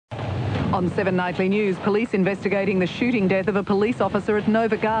On 7 Nightly News, police investigating the shooting death of a police officer at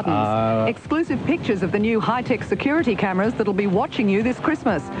Nova Gardens. Exclusive pictures of the new high-tech security cameras that'll be watching you this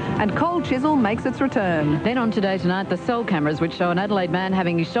Christmas. And Cold Chisel makes its return. Then on Today Tonight, the cell cameras which show an Adelaide man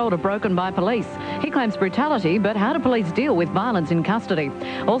having his shoulder broken by police. He claims brutality, but how do police deal with violence in custody?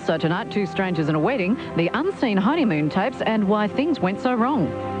 Also tonight, 2 strangers in a wedding, the unseen honeymoon tapes, and why things went so wrong.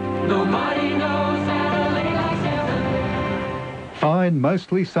 Nobody knows Adelaide like heaven. Fine,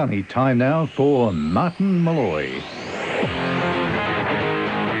 mostly sunny time now for Martin Molloy.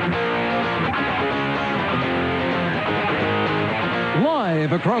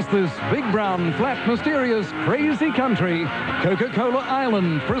 Live across this big, brown, flat, mysterious, crazy country, Coca-Cola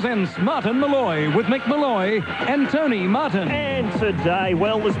Island presents Martin Molloy with Mick Molloy and Tony Martin. And today,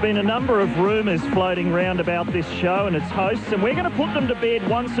 well, there's been a number of rumours floating around about this show and its hosts, and we're going to put them to bed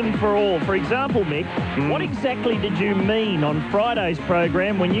once and for all. For example, Mick, what exactly did you mean on Friday's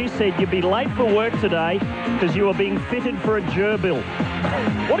program when you said you'd be late for work today because you were being fitted for a gerbil?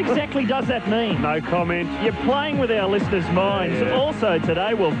 What exactly does that mean? No comment. You're playing with our listeners' minds. Yeah. Also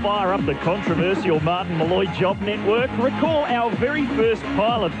today, we'll fire up the controversial Martin Molloy Job Network. Recall our very first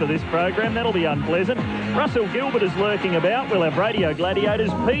pilot for this program. That'll be unpleasant. Russell Gilbert is lurking about. We'll have Radio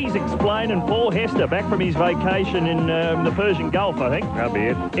Gladiators, Peas Explain, and Paul Hester back from his vacation in the Persian Gulf, I think. That'll be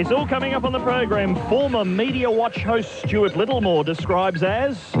it. It's all coming up on the program. Former Media Watch host Stuart Littlemore describes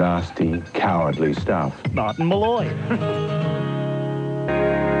as... nasty, cowardly stuff. Martin Molloy.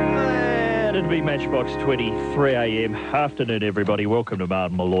 It'd be Matchbox 23 a.m. Afternoon, everybody. Welcome to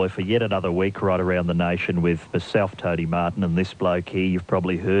Martin Molloy for yet another week right around the nation with myself, Tony Martin, and this bloke here you've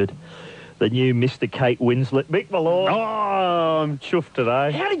probably heard. The new Mr. Kate Winslet, Mick Molloy. Oh, I'm chuffed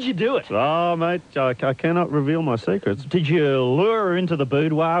today. How did you do it? Oh, mate, I cannot reveal my secrets. Did you lure her into the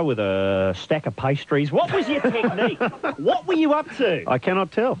boudoir with a stack of pastries? What was your technique? What were you up to? I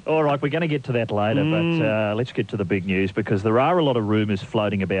cannot tell. All right, we're going to get to that later, but let's get to the big news because there are a lot of rumours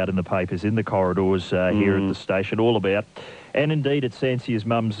floating about in the papers, in the corridors here at the station, all about, and indeed at Sancia's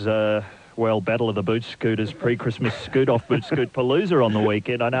mum's... Battle of the Boot Scooters, pre-Christmas scoot-off boot scoot palooza on the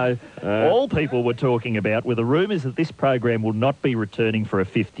weekend. I know all people were talking about were the rumours that this program will not be returning for a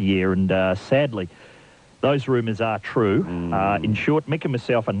 5th year, and sadly, those rumours are true. In short, Mick and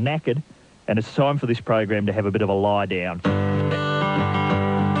myself are knackered, and it's time for this program to have a bit of a lie down.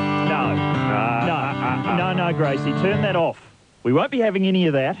 No, Gracie, turn that off. We won't be having any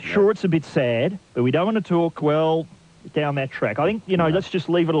of that. Sure, it's a bit sad, but we don't want to talk, well... down that track. I think, let's just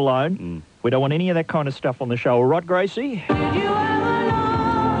leave it alone. We don't want any of that kind of stuff on the show. All right, Gracie? Did you ever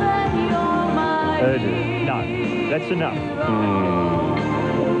know that you're my No, that's enough.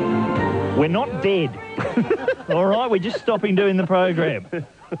 We're not dead. All right, we're just stopping doing the program.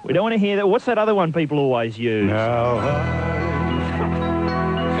 We don't want to hear that. What's that other one people always use? Now I've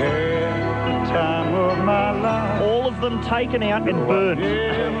had the time of my life. All of them taken out and burnt.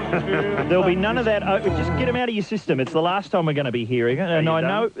 There'll be none of that. Just get them out of your system. It's the last time we're going to be hearing it. And I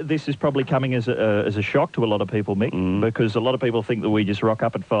know this is probably coming as a shock to a lot of people, Mick, because a lot of people think that we just rock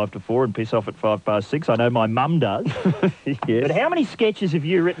up at 5 to 4 and piss off at 6:05. I know my mum does. Yes. But how many sketches have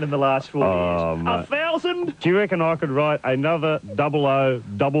you written in the last 4 years? Mate. 1,000? Do you reckon I could write another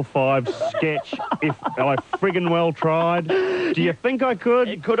 0055 sketch if I friggin' well tried? Do you think I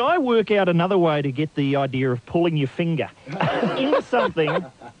could? Could I work out another way to get the idea of pulling your finger into something?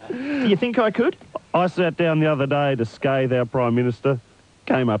 Do you think I could? I sat down the other day to scathe our Prime Minister.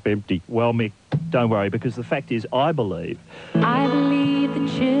 Came up empty. Well, Mick, don't worry, because the fact is, I believe the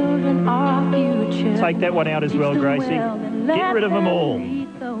children are our future. Take that one out as well, Gracie. Get rid of them all.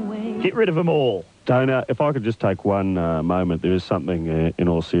 Get rid of them all. Dana, if I could just take one moment, there is something in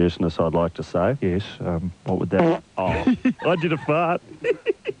all seriousness I'd like to say. Yes, what would that... Oh, I did a fart.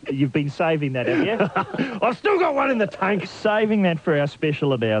 You've been saving that, have you? I've still got one in the tank. Saving that for our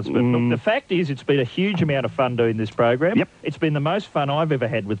special announcement. Look, the fact is, it's been a huge amount of fun doing this program. Yep. It's been the most fun I've ever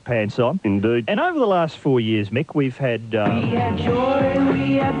had with pants on. Indeed. And over the last 4 years, Mick, we've had... We had joy,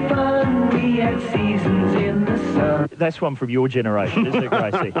 we had fun, we had seasons in the sun. That's one from your generation, isn't it,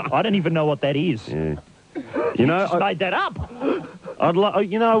 Gracie? I don't even know what that is. Yeah. You just made that up.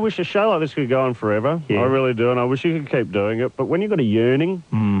 I wish a show like this could go on forever. Yeah. I really do, and I wish you could keep doing it. But when you've got a yearning,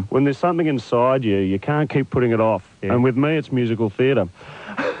 when there's something inside you, you can't keep putting it off. Yeah. And with me, it's musical theatre.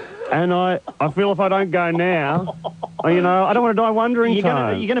 And I feel if I don't go now, I don't want to die wondering. You're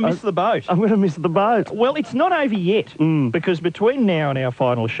going to miss the boat. I'm going to miss the boat. Well, it's not over yet, because between now and our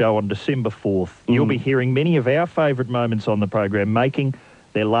final show on December 4th, you'll be hearing many of our favourite moments on the program making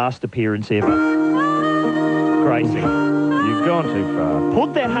their last appearance ever. Gracie, you've gone too far.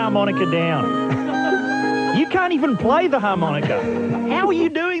 Put that harmonica down. You can't even play the harmonica. How are you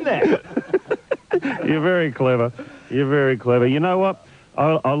doing that? You're very clever. You're very clever. You know what?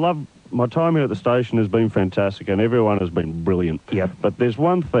 I love... My time here at the station has been fantastic and everyone has been brilliant. Yep. But there's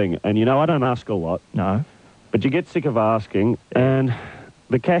one thing, and you know, I don't ask a lot. No. But you get sick of asking, and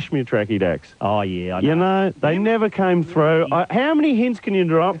the cashmere tracky dacks. Oh, yeah, I know. You know, they never came through. How many hints can you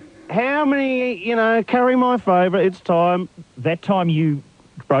drop? How many, you know, carry my favourite, it's time. That time you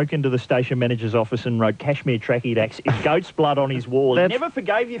broke into the station manager's office and wrote cashmere tracky dacks in goat's blood on his wall. He never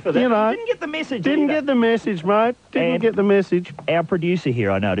forgave you for that. You know, He didn't get the message Didn't either. get the message, mate. Didn't get the message. Our producer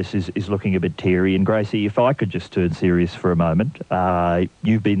here, I notice, is looking a bit teary. And Gracie, if I could just turn serious for a moment.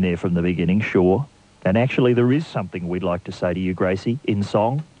 You've been there from the beginning, sure. And actually, there is something we'd like to say to you, Gracie, in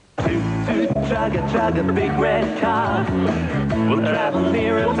song. Chug a big red car. We'll travel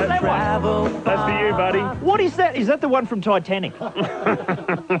near and travel far. That's for you, buddy. What is that? Is that the one from Titanic?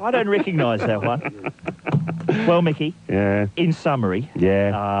 I don't recognise that one. Well, Mickey, Yeah. in summary,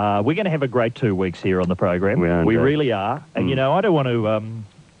 Yeah. we're going to have a great 2 weeks here on the program. We are We indeed. really are. And, you know, I don't want to... I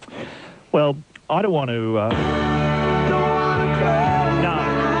don't want to... No,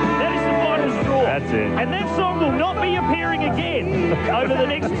 that is the final straw. That's it. And that song will not be appearing again over the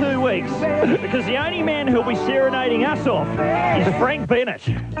next 2 weeks because the only man who'll be serenading us off is Frank Bennett.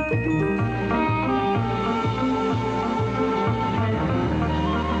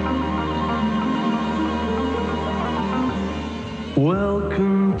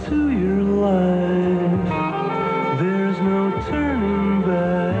 Welcome to your life. There's no turning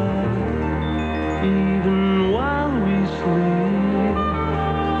back. Even while we sleep,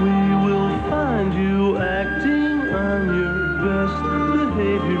 we will find you acting on your best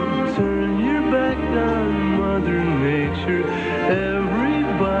behavior. Turn your back on Mother Nature.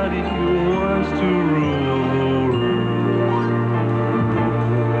 Everybody wants to rule the world.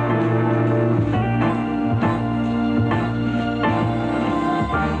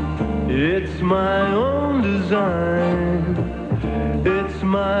 It's my own design. It's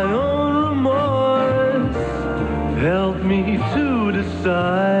my own remorse. Help me to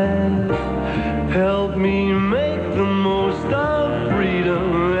decide. Help me make the most of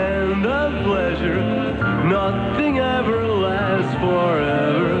freedom and of pleasure. Nothing ever lasts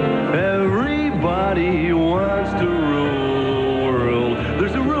forever. Everybody wants to rule the world.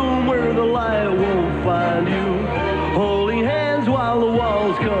 There's a room where the light won't find you. Holding hands while the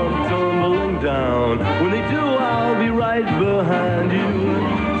walls come tumbling down. When they do, I'll be right behind you.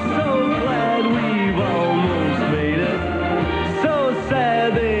 So glad we've almost made it. So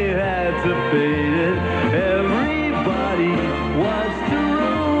sad they had to fade it. Everybody wants to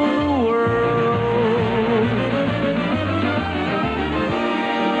rule the world.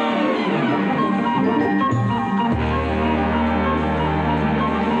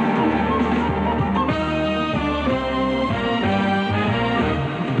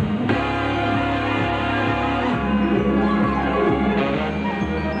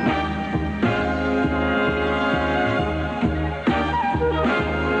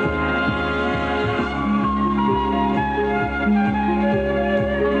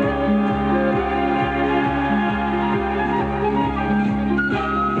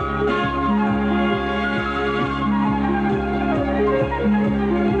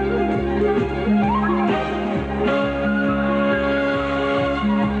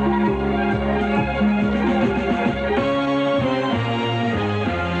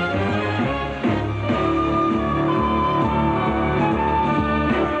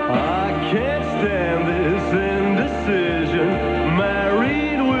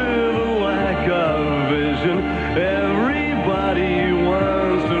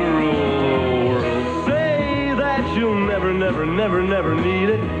 Never need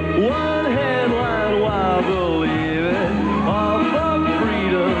it. One hand line, why believe it? All for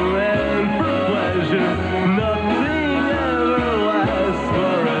freedom and for pleasure. Nothing ever lasts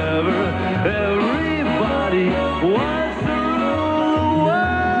forever. Everybody wants to rule the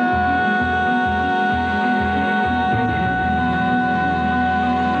world.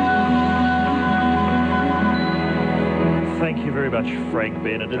 Thank you very much, Frank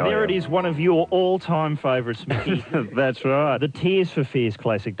Bennett. And there it is, one of your all-time favourites, Mickey. That's right. The Tears for Fears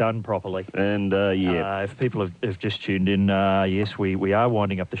classic done properly. And, if people have just tuned in, yes, we are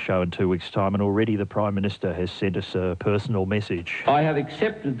winding up the show in 2 weeks' time, and already the Prime Minister has sent us a personal message. I have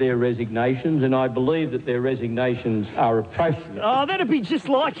accepted their resignations, and I believe that their resignations are appropriate. Oh, that'd be just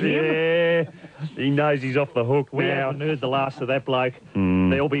like him. Yeah, he knows he's off the hook We now. haven't heard the last of that bloke.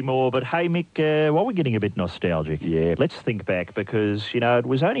 There'll be more. But hey, Mick, while we're getting a bit nostalgic, let's think back because, you know, it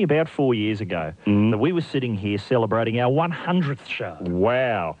was only about 4 years ago that we were sitting here celebrating our 100th show.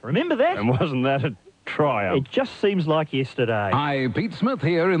 Wow. Remember that? And wasn't that a triumph. It just seems like yesterday. Hi, Pete Smith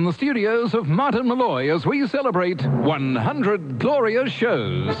here in the studios of Martin Molloy as we celebrate 100 glorious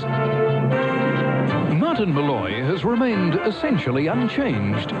shows. Martin Molloy has remained essentially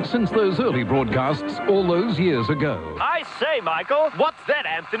unchanged since those early broadcasts all those years ago. I say, Michael. What's that,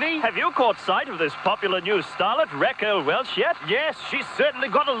 Anthony? Have you caught sight of this popular new starlet, Raquel Welch, yet? Yes, she's certainly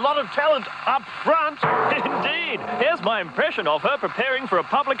got a lot of talent up front. Indeed. Here's my impression of her preparing for a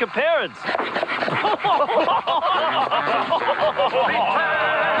public appearance.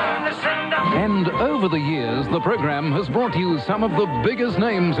 And over the years, the program has brought you some of the biggest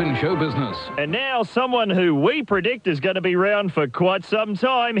names in show business. And now someone who we predict is going to be round for quite some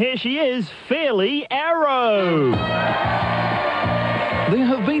time. Here she is, Fairly Arrow. There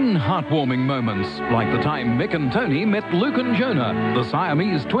have been heartwarming moments, like the time Mick and Tony met Luke and Jonah, the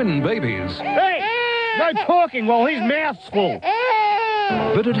Siamese twin babies. Hey, no talking while his mouth's full.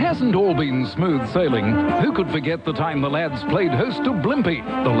 But it hasn't all been smooth sailing. Who could forget the time the lads played host to Blimpy,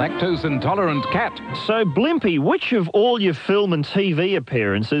 the lactose-intolerant cat? So, Blimpy, which of all your film and TV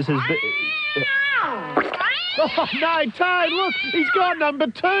appearances has been... Oh, no, Toad, look, he's got number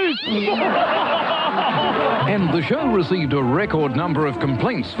 2. And the show received a record number of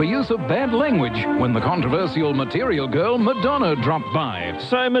complaints for use of bad language when the controversial Material Girl Madonna dropped by.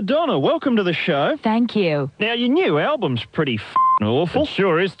 So, Madonna, welcome to the show. Thank you. Now, your new album's pretty awful. It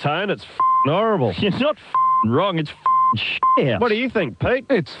sure is, Tone. It's horrible. You're not wrong, it's shit. What do you think, Pete?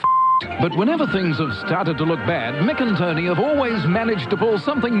 It's but whenever things have started to look bad, Mick and Tony have always managed to pull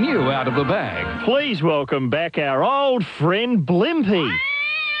something new out of the bag. Please welcome back our old friend Blimpy.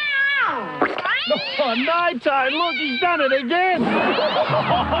 Oh, no, Toad, look, he's done it again.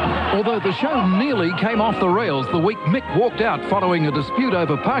 Although the show nearly came off the rails the week Mick walked out following a dispute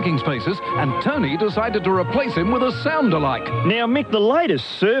over parking spaces and Tony decided to replace him with a sound-alike. Now, Mick, the latest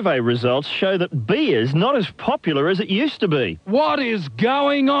survey results show that beer's not as popular as it used to be. What is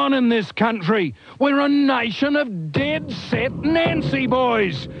going on in this country? We're a nation of dead-set Nancy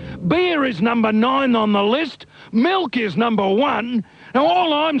boys. Beer is number 9 on the list. Milk is number 1. Now,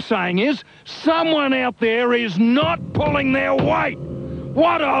 all I'm saying is someone out there is not pulling their weight.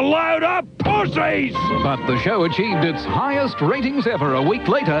 What a load of pussies! But the show achieved its highest ratings ever a week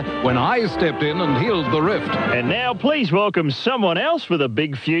later when I stepped in and healed the rift. And now please welcome someone else with a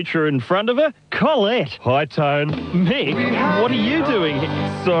big future in front of her, Colette. Hi, Tone. Mick, what are you doing?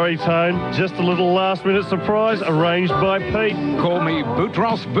 Sorry, Tone. Just a little last-minute surprise arranged by Pete. Call me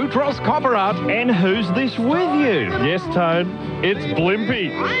Boutros Copperart. And who's this with you? Yes, Tone. It's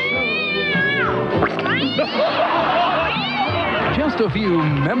Blimpy. Just a few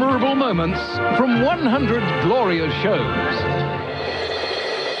memorable moments from 100 glorious shows.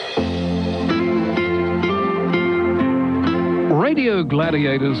 Radio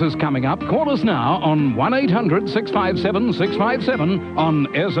Gladiators is coming up. Call us now on 1-800-657-657 on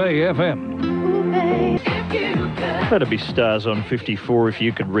SAFM. That'd be Stars on 54 if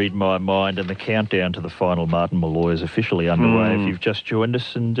you could read my mind, and the countdown to the final Martin Molloy is officially underway if you've just joined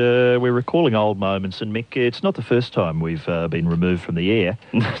us, and we're recalling old moments. And Mick, it's not the first time we've been removed from the air.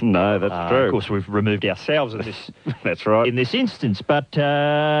 No, that's true. Of course, we've removed ourselves in this. That's right. In this instance, but do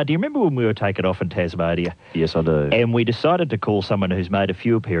you remember when we were taken off in Tasmania? Yes, I do. And we decided to call someone who's made a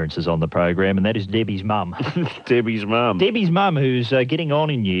few appearances on the program, and that is Debbie's mum. Debbie's mum. Debbie's mum, who's getting on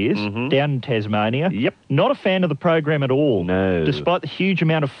in years, down in Tasmania. Yep. Not a fan of the program at all. No. Despite the huge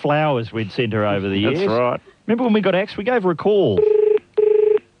amount of flowers we'd sent her over the years. That's right. Remember when we got axed? We gave her a call.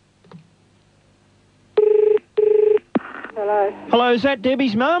 Hello. Hello, is that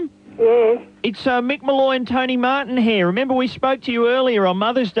Debbie's mum? Yes. It's Mick Molloy and Tony Martin here. Remember we spoke to you earlier on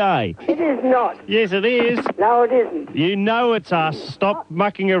Mother's Day? It is not. Yes, it is. No, it isn't. You know it's us. Stop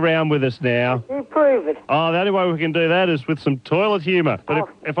mucking around with us now. You prove it. Oh, the only way we can do that is with some toilet humour. But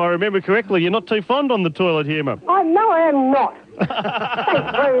if I remember correctly, you're not too fond on the toilet humour. No, I am not.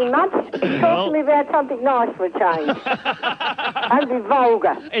 Thanks very much. Talk to me about something nice for a change. Don't be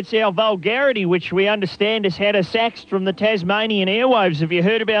vulgar. It's our vulgarity, which we understand has had us axed from the Tasmanian airwaves. Have you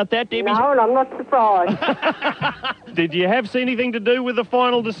heard about that, Debbie? No, and I'm not surprised. Did you have anything to do with the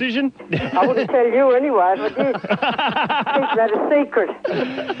final decision? I wouldn't tell you anyway if I did. Keep that a secret.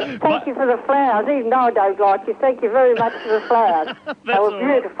 Thank you for the flowers. Even though I don't like you, thank you very much for the flowers. They were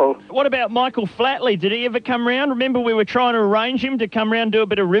beautiful. What about Michael Flatley? Did he ever come round? Remember we were trying to arrange him to come round and do a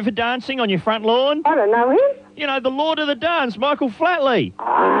bit of river dancing on your front lawn? I don't know him. You know, the Lord of the Dance, Michael Flatley.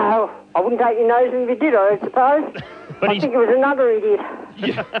 Oh, I wouldn't take your nose if you did, I suppose. But I think it was another idiot.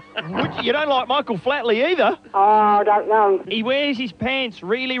 You don't like Michael Flatley either. Oh, I don't know. He wears his pants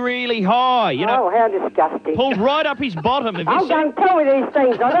really, really high. You know, Oh, how disgusting. pulled right up his bottom. Have you Oh, seen? don't tell me these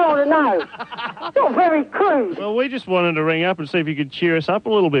things. I don't want to know. It's not very crude. Well, we just wanted to ring up and see if you could cheer us up a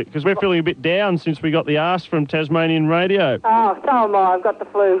little bit, because we're feeling a bit down since we got the arse from Tasmanian Radio. Oh, so am I. I've got the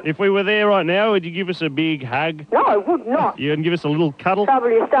flu. If we were there right now, would you give us a big hug? No, I would not. You can give us a little cuddle? Trouble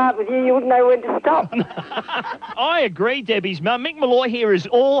you start with you wouldn't know when to stop. I agree, Debbie's mum. Mick Molloy here is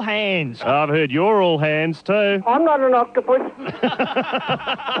all hands. I've heard you're all hands too. I'm not an octopus.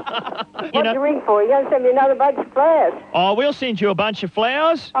 What do you ring for? You're going to send me another bunch of flowers? Oh, we'll send you a bunch of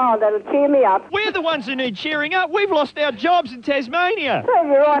flowers. Oh, that'll cheer me up. We're the ones who need cheering up. We've lost our jobs in Tasmania. Serve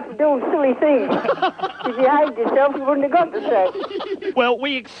you right for doing silly things. If you behaved yourself, you wouldn't have got the sack. Well,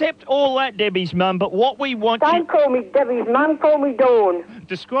 we accept all that, Debbie's mum, but what we want Don't call me Debbie's mum, call me Dawn.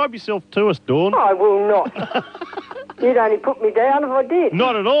 Describe yourself to us, Dawn. I will not. You'd only put me down if I did.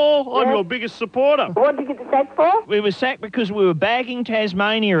 Not at all. I'm Yeah. your biggest supporter. What did you get the sack for? We were sacked because we were bagging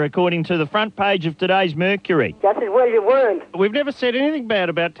Tasmania, according to the front page of today's Mercury. Just as well you weren't. We've never said anything bad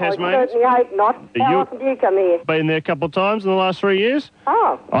about I Tasmania. certainly hope not. How you- often do you come here? Been there a couple of times in the last 3 years.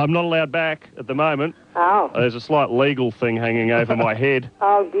 Oh, I'm not allowed back at the moment. oh, There's a slight legal thing hanging over my head.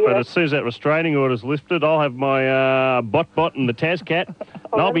 oh But dear. as soon as that restraining order's lifted, I'll have my bot and the Tascat,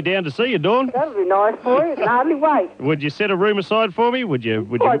 and I'll be down to see you, Dawn. That'll be nice for you. I can hardly wait. Would you set a room aside for me? Would you?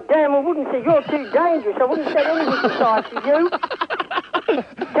 Oh, damn, I wouldn't say you're too dangerous. I wouldn't say anything aside for you.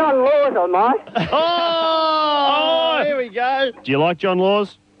 John Laws, I might. Oh, here we go. Do you like John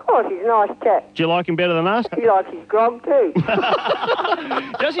Laws? Of course, he's a nice chap. Do you like him better than us? He likes his grog, too.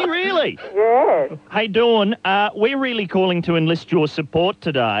 Does he really? Yeah. Hey, Dawn, we're really calling to enlist your support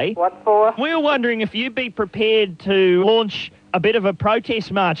today. What for? We were wondering if you'd be prepared to launch a bit of a protest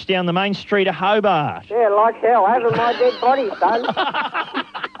march down the main street of Hobart. Yeah, like hell. Over my dead body, son.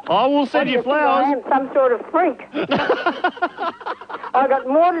 I will send you flowers. I am some sort of freak. I got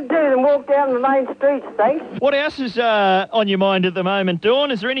more to do than walk down the main streets, thanks. What else is on your mind at the moment,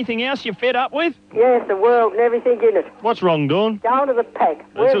 Dawn? Is there anything else you're fed up with? Yes, the world and everything in it. What's wrong, Dawn? Down to the pack.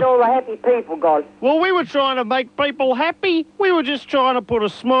 Where's all the happy people gone? Well, we were trying to make people happy. We were just trying to put a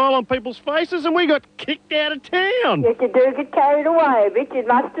smile on people's faces, and we got kicked out of town. Yes, you do get carried away a bit, you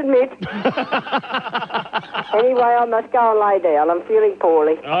must admit. Anyway, I must go and lay down. I'm feeling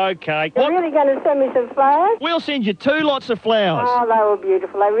poorly. Okay. You're really going to send me some flowers? We'll send you 2 lots of flowers. Oh, they were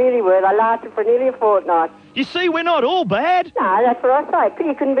beautiful. They really were. They lasted for nearly a fortnight. You see, we're not all bad. No, that's what I say.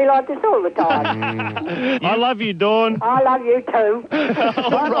 You couldn't be like this all the time. I love you, Dawn. I love you too.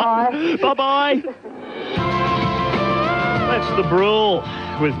 Bye-bye. Bye-bye. That's the Brawl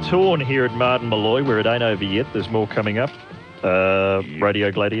with Torn here at Martin Molloy, where it ain't over yet. There's more coming up.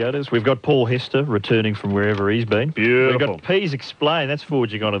 Radio Gladiators. We've got Paul Hester returning from wherever he's been. Beautiful. We've got P's Explain. That's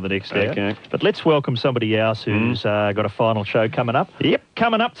forging on to the next hour. Okay. But let's welcome somebody else who's got a final show coming up. Yep.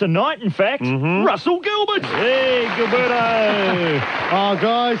 Coming up tonight, in fact, Russell Gilbert. Hey, Gilberto. Oh,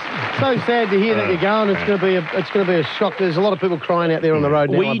 guys, so sad to hear that you're going. It's going to be a shock. There's a lot of people crying out there on the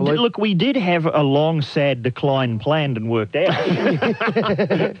road now, I believe. Look, we did have a long, sad decline planned and worked out.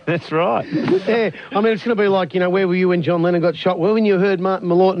 That's right. Yeah, I mean, it's going to be like, where were you when John Lennon got shot? Well, when you heard Martin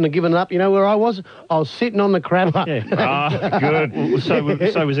Malorton had given up, you know where I was? I was sitting on the crabber. Ah, good. So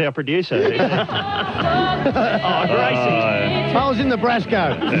was our producer. Oh, Gracie. I was in Nebraska.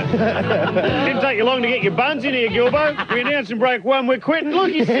 Didn't take you long to get your buns in here, Gilbo. We announced in break 1 we're quitting.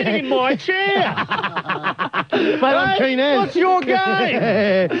 Look, he's sitting in my chair. Mate, I'm keen as. What's your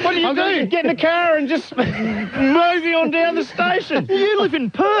game? What do you do? Get in the car and just mosey on down the station. You live in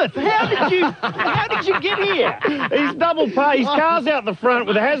Perth. How did you get here? He's double pay. His car's out the front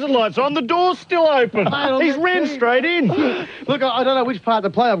with the hazard lights on. The door's still open. He's ran straight in. Look, I don't know which part to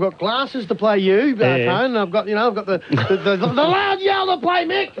play. I've got glasses to play you, and I've got the loud yell to play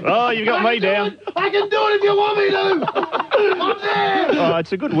Mick. Oh, you got me down. I can do it if you want me to. I'm there. Oh,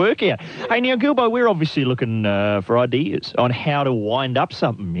 it's a good workout. Hey, now, Gilbo, we're obviously looking for ideas on how to wind up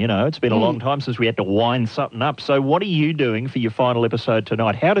something. It's been a long time since we had to wind something up. So what are you doing for your final episode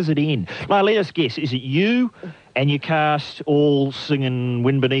tonight? How does it end? Now, let us guess. Is it you and your cast all singing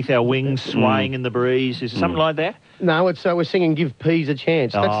Wind Beneath Our Wings, swaying in the breeze? Is it something like that? No, it's we're singing Give Peas a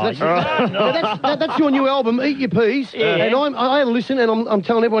Chance. That's your new album, Eat Your Peas. Yeah. And I listen, and I'm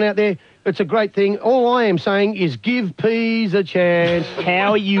telling everyone out there, it's a great thing. All I am saying is give peas a chance.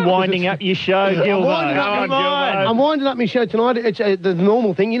 How are you winding up your show, Gilbo? Come on. I'm winding up my show tonight. It's the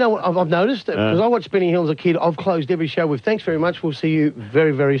normal thing. You know what I've noticed? Because I watched Benny Hill as a kid, I've closed every show with thanks very much, we'll see you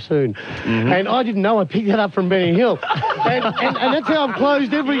very, very soon. And I didn't know I picked that up from Benny Hill. and that's how I've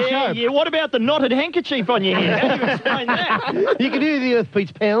closed every show. Yeah, what about the knotted handkerchief on your head? How do you explain that? You could hear the Earth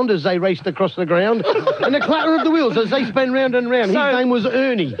Beats pound as they raced across the ground, and the clatter of the wheels as they spun round and round. His name was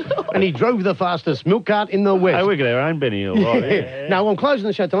Ernie, and he drove the fastest milk cart in the West. Hey, we got our own Benny Hill, right? Yeah. No, I'm closing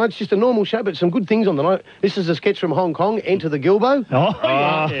the show tonight. It's just a normal show, but some good things on the night. This is a sketch from Hong Kong, Enter the Gilbo.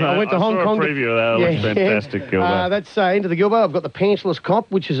 I went to Hong Kong. I saw a preview of that. It looks fantastic, Gilbert. That's Enter the Gilbo. I've got the pantsless cop,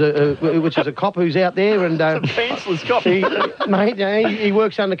 which is a cop who's out there. And pantsless cop. He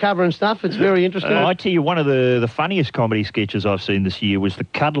works undercover and stuff. It's very interesting. I tell you, one of the funniest comedy sketches I've seen this year was the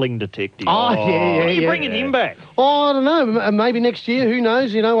cuddling detective. Yeah. Are you bringing him back? Oh, I don't know. Maybe next year. Who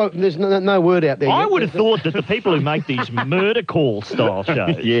knows? You know, there's no word out there yet. I would have thought that the people who make these murder call style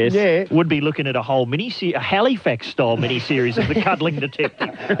shows would be looking at a whole a Halifax style mini-series of the cuddling detective.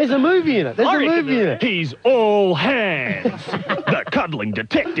 There's a movie in it. He's all hands. The cuddling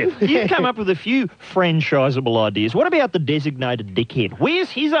detective. You've come up with a few franchisable ideas. What about the designated dickhead? Where's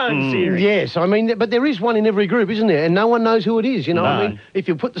his own series? Yes, I mean, but there is one in every group, isn't there? And no one knows who it is, you know what I mean? If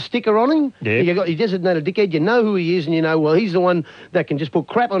you put the sticker on him, you got your designated dickhead, you know who he is, and you know, well, he's the one that can just put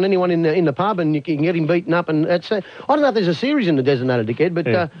crap on anyone in the pub, and you can get him beaten up, and that's I don't know if there's a series in the designated dickhead,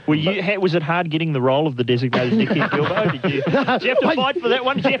 but... was it hard getting the role of the designated dickhead, Gilbert? Did you have to fight for that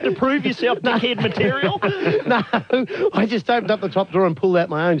one? Did you have to prove yourself dickhead material? No, I just opened up the top drawer and pulled out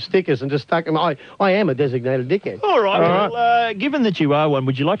my own stickers and just stuck them. I am a designated dickhead. All right. Well, given that you are one,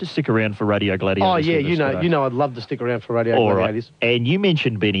 would you like to stick around for Radio Gladiators? Oh, yeah, you know I'd love to stick around for Radio Gladiators. Right. And you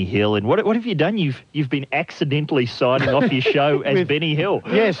mentioned Benny Hill, and what have you done? You've been accidentally signing off your show as Benny Hill.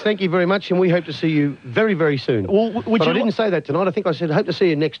 Yes, thank you very much, and we hope to see you very, very soon. Well, I didn't say that tonight. I think I said hope to see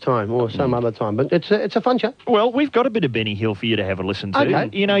you next time or some other time, but it's a fun show. Well, we've got a bit of Benny Hill for you to have a listen to. Okay.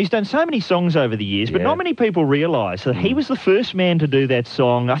 You know, he's done so many songs over the years, but not many people realise that he was the first man to do that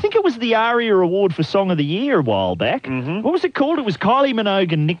song. I think it was the ARIA Award for Song of the Year a while back. What was it called? It was Kylie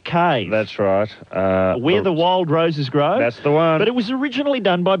Minogue and Nick Cave. That's right. Where the Wild Roses Grow. That's the one. But it was originally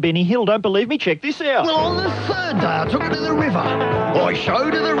done by Benny Hill. Don't believe me? Check this out. Well, on the third day, I took her to the river. I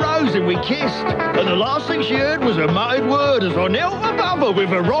showed her the rose and we kissed. And the last thing she heard was a muttered word as I knelt above her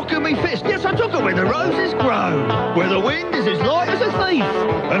with a rock in my fist. Yes, I took her where the roses grow, where the wind is as light as a thief.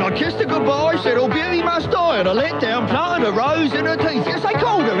 And I kissed her goodbye, said, oh, beauty must die. And I let down, planted a rose in her teeth. Yes, they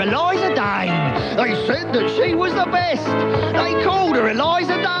called her Eliza Dane. They said that she was the best. They called her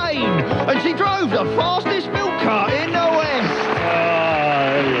Eliza Dane. And she drove the fastest milk cart in the West.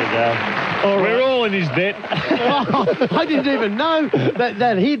 Oh, there you go. We're all in his debt. I didn't even know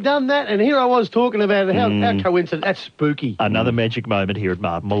that he'd done that, and here I was talking about it. How coincident. That's spooky. Another magic moment here at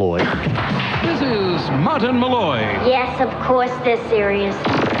Martin Molloy. This is Martin Molloy. Yes, of course they're serious.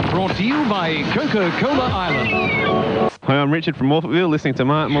 Brought to you by Coca-Cola Island. Hi, I'm Richard from Morphettville, listening to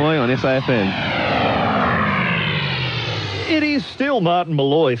Martin Molloy on SAFM. It is still Martin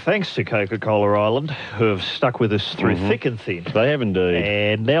Molloy, thanks to Coca-Cola Island, who have stuck with us through thick and thin. They have indeed.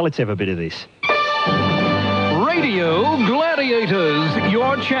 And now let's have a bit of this. Radio Gladiators,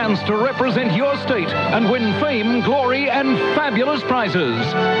 your chance to represent your state and win fame, glory, and fabulous prizes.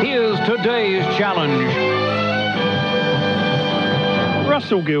 Here's today's challenge.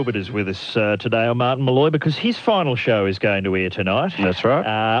 Russell Gilbert is with us today on Martin Molloy because his final show is going to air tonight. That's right.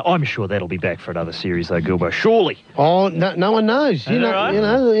 I'm sure that'll be back for another series, though, Gilbert. Surely. Oh, no one knows. You know.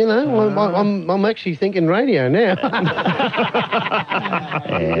 I'm actually thinking radio now.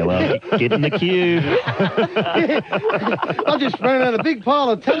 Yeah, well, get in the queue. I just ran out a big pile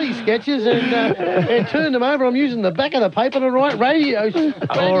of telly sketches and turned them over. I'm using the back of the paper to write radio.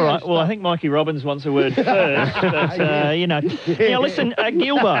 All right. Well, I think Mikey Robbins wants a word first. But, you know. Now, listen,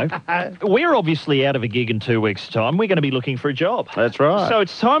 Gilbo, we're obviously out of a gig in 2 weeks' time. We're going to be looking for a job. That's right. So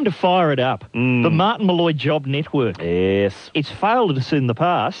it's time to fire it up. The Martin Molloy Job Network. Yes. It's failed us in the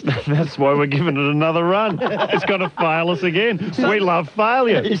past. That's why we're giving it another run. It's going to fail us again. We love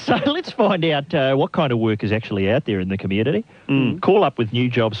failure. So let's find out what kind of work is actually out there in the community. Call up with new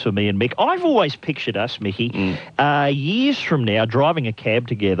jobs for me and Mick. I've always pictured us, Mickey, years from now, driving a cab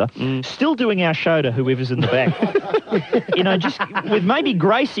together, still doing our show to whoever's in the back. You know, just with maybe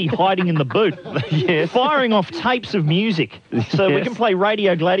Gracie hiding in the boot, firing off tapes of music so we can play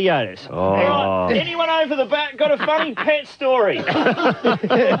Radio Gladiators. Oh. All right, anyone over the back got a funny pet story?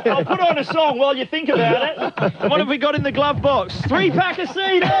 I'll put on a song while you think about it. And what have we got in the glove box? 3-pack of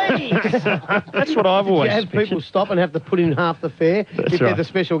CDs. That's what I've always have people stop and have to put in half the fare if they're right. the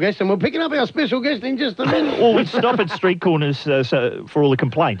special guest, and we're picking up our special guest in just a minute. Or we stop at street corners for all the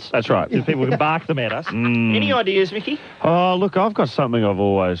complaints. That's right. So people can bark them at us. Any ideas, Mickey? Oh, look, I've got something I've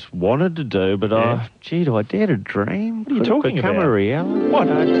always wanted to do, but gee, do I dare to dream? What are you talking become about? a reality. What?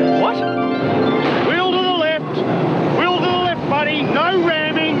 What? Wheel to the left. Wheel to the left, buddy. No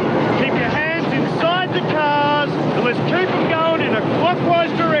ramming. Keep your hands inside the cars, and let's keep them going in a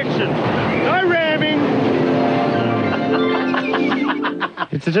clockwise direction. No ramming.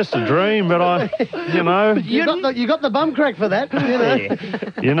 It's just a dream, but you know. You got the bum crack for that, you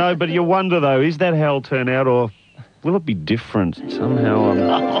know. You know, but you wonder, though, is that how it'll turn out, or will it be different somehow?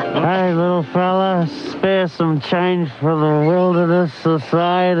 Hey, little fella, spare some change for the Wilderness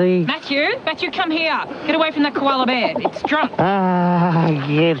Society. Matthew, come here. Get away from that koala bear. It's drunk.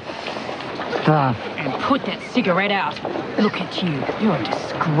 Get stuff. And put that cigarette out. Look at you. You're a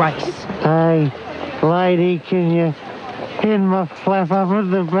disgrace. Hey, lady, can you hit my flap up at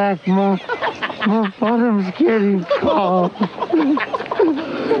the back? My bottom's getting cold.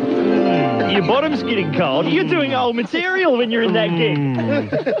 Your bottom's getting cold. You're doing old material when you're in that gig.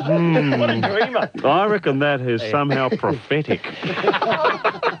 What a dreamer. I reckon that is somehow prophetic.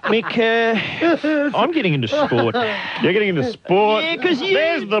 Mick, I'm getting into sport. You're getting into sport? Yeah, because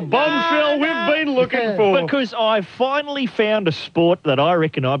there's the bombshell we've been looking for. Because I finally found a sport that I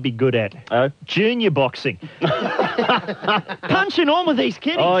reckon I'd be good at. Junior boxing. Punching on with these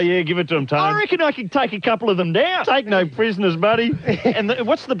kiddies. Oh, yeah, give it to them, Tone. I reckon I could take a couple of them down. Take no prisoners, buddy. And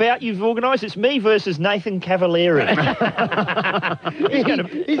what's the bout you've organised? It's me versus Nathan Cavalieri. He's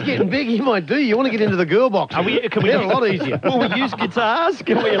getting big. He might do. You want to get into the girl box? They're a lot easier. Will we use guitars?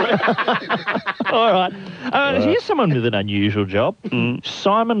 Can we? All right. Here's someone with an unusual job.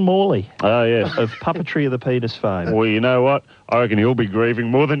 Simon Molloy. Oh, yeah. Of Puppetry of the Penis fame. Well, you know what? I reckon he'll be grieving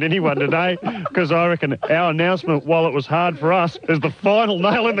more than anyone today, because I reckon our announcement, while it was hard for us, is the final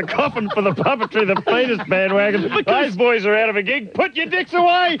nail in the coffin for the Puppetry of the Penis bandwagon. Those boys are out of a gig. Put your dicks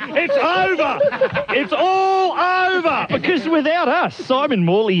away. It's over. It's all over. Because without us, Simon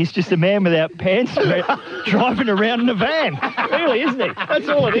Molloy is just a man without pants driving around in a van. Really, isn't he? That's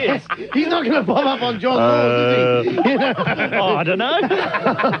all it is. He's not going to pop up on John Laws, is he? You know? Oh, I don't know.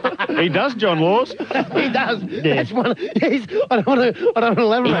 He does John Laws. He does. Yeah. That's one. I don't want to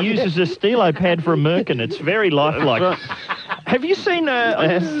elaborate. He uses a stilo pad for a merkin. It's very lifelike. Have you seen?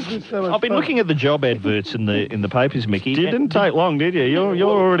 I've been looking at the job adverts in the papers, Mickey. It didn't take long, did you? You're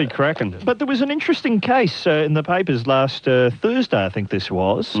already cracking. But there was an interesting case in the papers last Thursday, I think this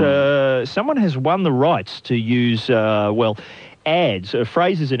was. Someone has won the rights to use ads,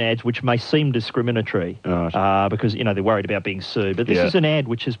 phrases in ads which may seem discriminatory because, you know, they're worried about being sued. But this is an ad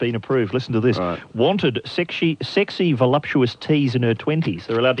which has been approved. Listen to this. Wanted sexy, voluptuous tease in her 20s.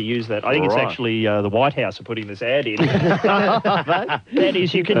 They're allowed to use that. I think it's actually the White House are putting this ad in. That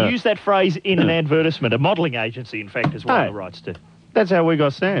is, you can use that phrase in an advertisement. A modelling agency, in fact, has won the rights to. That's how we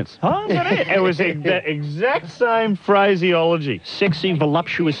got Stance. Oh, is that it? It was the exact same phraseology. Sexy,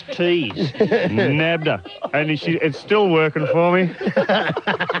 voluptuous tease. Nabbed her. And it's still working for me.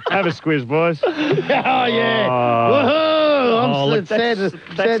 Have a squiz, boys. Oh, yeah. Woohoo! I'm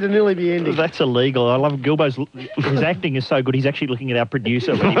sad to nearly be ending. That's illegal. I love Gilbert's. His acting is so good, he's actually looking at our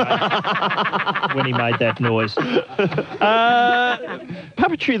producer when he made that noise.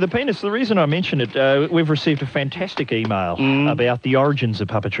 Puppetry of the Penis, the reason I mention it, we've received a fantastic email about the origins of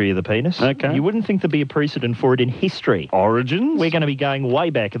Puppetry of the Penis. Okay. You wouldn't think there'd be a precedent for it in history. Origins? We're going to be going way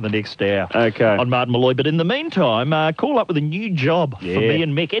back in the next hour on Martin Molloy. But in the meantime, call up with a new job for me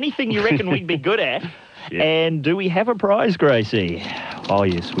and Mick. Anything you reckon we'd be good at. And do we have a prize, Gracie? Oh,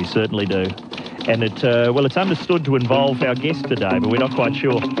 yes, we certainly do. And it's understood to involve our guest today, but we're not quite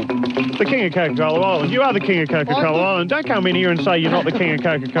sure. The King of Coca-Cola Island. You are the King of Coca-Cola Island. Don't come in here and say you're not the King of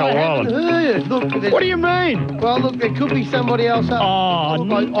Coca-Cola Island. Look, what do you mean? Well, look, there could be somebody else. I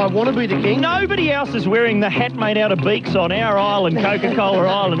want to be the king. Nobody else is wearing the hat made out of beaks on our island, Coca-Cola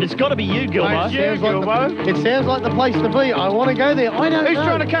Island. It's got to be you, Gilbert. It sounds like the place to be. I want to go there. I don't know. Who's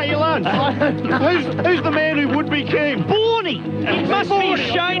trying to cut your lunch? Who's the man who would be king? Borny. It must be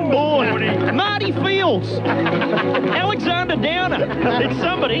Shane Bourne. Marty Fields. Alexander Downer. It's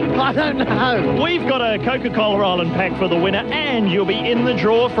somebody. I don't know. We've got a Coca-Cola Island pack for the winner, and you'll be in the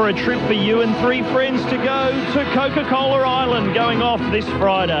draw for a trip for you and 3 friends to go to Coca-Cola Island, going off this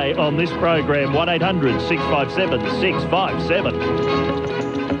Friday on this program.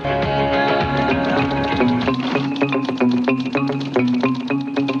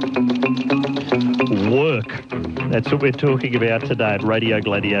 Work. That's what we're talking about today at Radio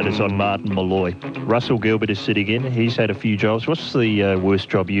Gladiators on Martin Molloy. Russell Gilbert is sitting in. He's had a few jobs. What's the worst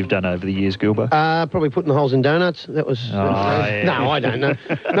job you've done over the years, Gilbert? Probably putting the holes in donuts. That was... yeah. No, I don't know.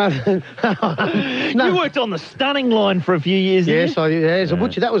 No. You worked on the stunning line for a few years, Yes, as a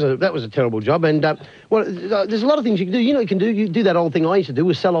butcher. That was a terrible job. And, there's a lot of things you can do. You know, you do that old thing I used to do,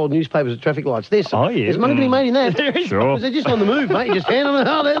 was sell old newspapers at traffic lights. There's money to be made in that. Sure. They're just on the move, mate. You just hand them,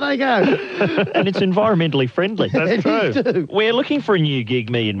 oh, there they go. And it's environmentally friendly. That's true. We're looking for a new gig,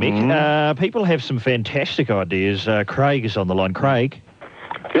 me and Mick. People have some fantastic ideas. Craig is on the line. Craig?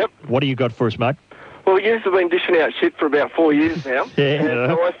 Yep. What do you got for us, mate? Well, you have been dishing out shit for about 4 years now. Yeah.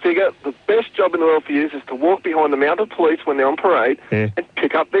 And so I figure the best job in the world for you is to walk behind the mounted police when they're on parade and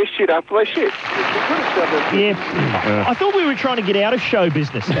pick up their shit after they shit. I thought we were trying to get out of show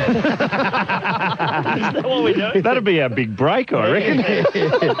business. Is that what we're doing? That'd be our big break, I reckon.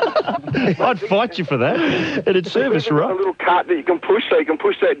 I'd fight you for that. It'd serve us right. A little cart that you can push, so you can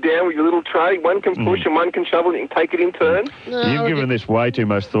push that down with your little tray. One can push and one can shovel, and you can take it in turn. You've given this way too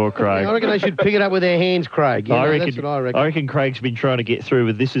much thought, Craig. I reckon they should pick it up with their hands, Craig. That's what I reckon. I reckon Craig's been trying to get through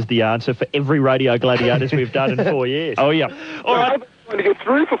with this is the answer for every Radio Gladiators we've done in 4 years. Oh, yeah. All right. I've been trying to get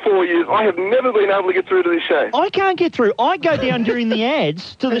through for 4 years. I have never been able to get through to this show. I can't get through. I go down during the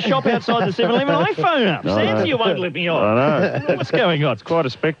ads to the shop outside the 7-Eleven. I phone up. Santia won't let me on. I know. What's going on? It's quite a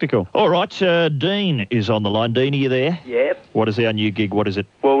spectacle. All right, Dean is on the line. Dean, are you there? Yep. What is our new gig? What is it?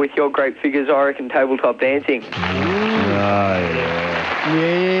 Well, with your great figures, I reckon tabletop dancing.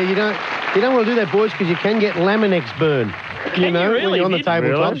 Yeah, you don't want to do that, boys, because you can get Laminex burn. You know, really? when you're on the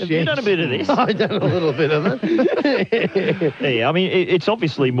tabletops. Have you done a bit of this? I've done a little bit of it. Yeah, I mean, it's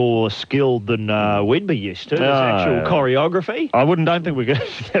obviously more skilled than we'd be used to. There's actual choreography. Don't think we're going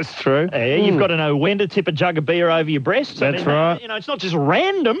to... That's true. Yeah, you've got to know when to tip a jug of beer over your breast. That's right. You know, it's not just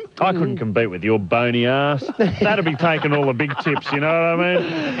random. I couldn't compete with your bony ass. That'd be taking all the big tips, you know what I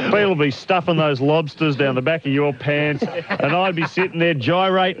mean? People will be stuffing those lobsters down the back of your pants, and I'd be sitting there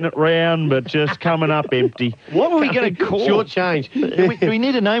gyrating it round, but just coming up empty. What were we going to call Short change. we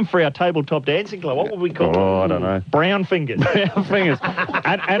need a name for our tabletop dancing club. What would we call it? Oh, I don't know. Brown Fingers. Brown Fingers.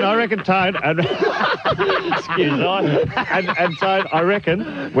 And I reckon, Toad... Excuse me. And so I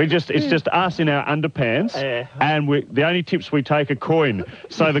reckon it's just us in our underpants, and the only tips we take are coin.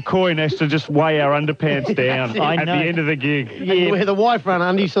 So the coin has to just weigh our underpants down at the end of the gig. Yeah, where the wife run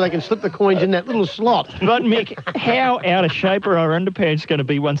undies so they can slip the coins in that little slot. But Mick, how out of shape are our underpants going to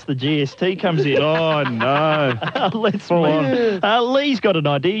be once the GST comes in? Oh no! Let's move on. Lee's got an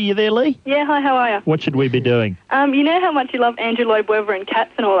idea. You there, Lee? Yeah, hi, how are you? What should we be doing? You know how much you love Andrew Lloyd Webber and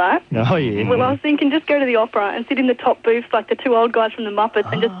Cats and all that? Oh, yeah. Well, I was thinking just go to the opera and sit in the top booths like the two old guys from the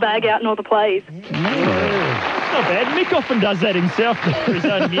Muppets and just bag out in all the plays. Not bad. Mick often does that himself for his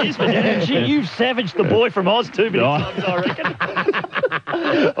own amusement. And gee, you've savaged the boy from Oz too many times, I reckon.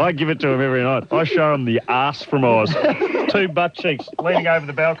 I give it to him every night. I show him the arse from Oz. 2 butt cheeks leaning over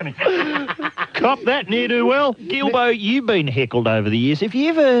the balcony. Cop that, ne'er-do-well. Gilbo, you've been heckled over the years. Have you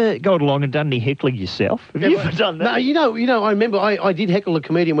ever gone along and done any heckling yourself? Have you ever done that? No, you know, I remember I did heckle a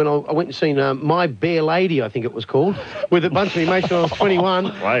comedian when I went and seen My Bare Lady, I think it was called, with a bunch of my mates when I was 21.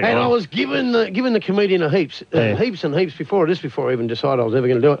 I was giving the comedian heaps and heaps before I even decided I was ever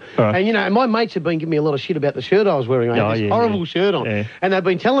going to do it. And, you know, my mates had been giving me a lot of shit about the shirt I was wearing. I had this horrible shirt on. And they've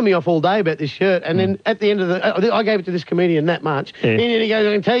been telling me off all day about this shirt. And then at the end of I gave it to this comedian that much. And then he goes,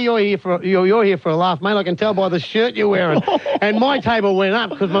 I can tell you're here for a laugh, mate. I can tell by the shirt you're wearing. And my table went up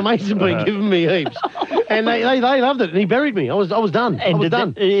because my mates had been giving me heaps. And they loved it. And he buried me. I was done. And I was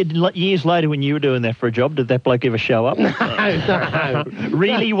done. Years later when you were doing that for a job, did that bloke ever show up? No.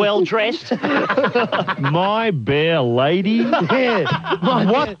 Really well dressed? My Bare Lady? Yeah.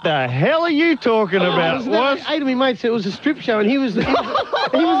 What the hell are you talking about? Eight of me mates, it was a strip show, and he was a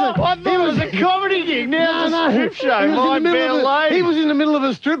comedy gig. Now it's a strip show. My Bare Lady. He was in the middle of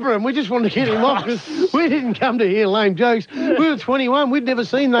a stripper, and we just wanted to get him off because we didn't come to hear lame jokes. We were 21. We'd never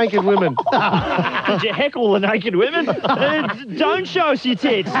seen naked women. Did you heckle the naked women? Don't show us your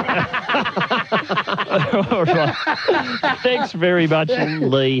tits. All right. Thanks very much,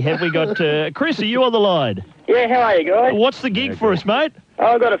 Lee. Have we got Chris? Are you on the line? Yeah, how are you guys? What's the gig for us, mate?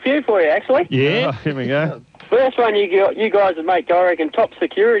 I've got a few for you, actually. Yeah. Here we go. First one you guys would make, I reckon, top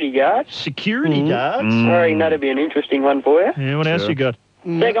security guard. Security guards? I reckon that'd be an interesting one for you. Yeah, what else you got?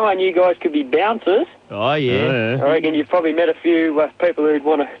 Second one, you guys could be bouncers. Oh, yeah. I reckon you've probably met a few people who'd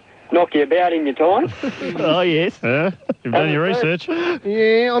want to knock you about in your time. Oh, yes. You've done your research.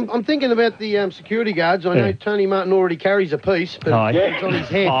 Yeah, I'm thinking about the security guards. I know Tony Martin already carries a piece, but it's on his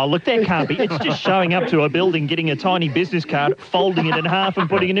head. Oh, look, that can't be. It's just showing up to a building, getting a tiny business card, folding it in half and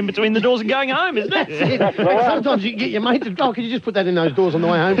putting it in between the doors and going home, isn't it? That's right. Sometimes you can get your mate to, could you just put that in those doors on the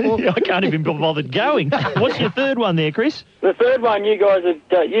way home for? I can't even be bothered going. What's your third one there, Chris? The third one, you guys,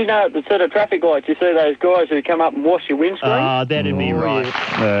 you know, at the sort of traffic lights, you see those guys who come up and wash your windscreen? Ah, that'd be right.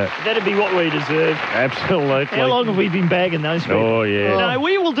 That'd be what we deserve. Absolutely. How long have we been bagging those people? Oh, yeah. No,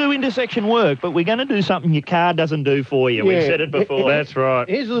 we will do intersection work, but we're going to do something your car doesn't do for you. We've said it before. That's right.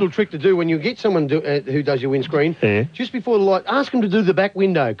 Here's a little trick to do when you get someone who does your windscreen. Just before the light, ask them to do the back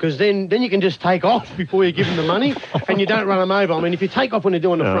window, because then you can just take off before you give them the money, and you don't run them over. I mean, if you take off when they're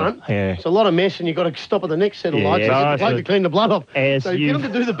doing the front, it's a lot of mess, and you've got to stop at the next set of lights. To clean the blood off. So get them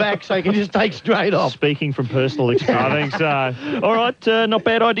to do the back so you can just take straight off. Speaking from personal experience. I think so. All right, not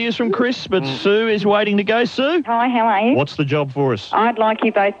bad ideas from Chris, but Sue is waiting to go. Sue? Hi, how are you? What's the job for us? I'd like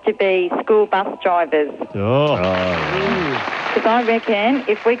you both to be school bus drivers. Because I reckon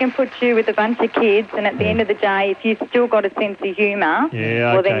if we can put you with a bunch of kids and at the end of the day, if you've still got a sense of humour,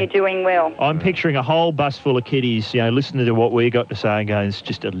 well, then you're doing well. I'm picturing a whole bus full of kiddies, listening to what we got to say and going, it's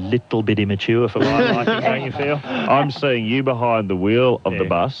just a little bit immature for my liking, don't you feel? I'm seeing you behind the wheel of the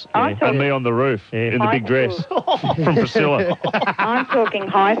bus and me on the roof in the big dress from Priscilla. I'm talking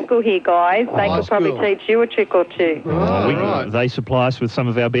high school here, guys. They could probably teach you a trick or two. They supply us with some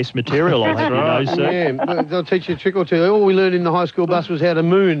of our best material, I'll have you know, Sue. Yeah, they'll teach you a trick or two. All we learned in the high school bus was how to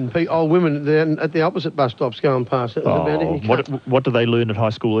moon old women at the opposite bus stops going past. That was about it. What do they learn at high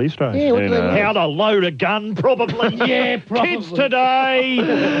school these days? Yeah, what do they learn? How to load a gun, probably. Probably. Kids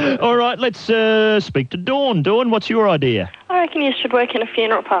today. All right, let's speak to Dawn. Dawn, what's your idea? I reckon you should work in a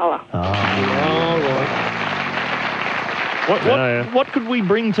funeral parlour. All right. What could we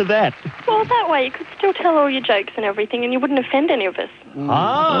bring to that? Well, that way you could still tell all your jokes and everything and you wouldn't offend any of us.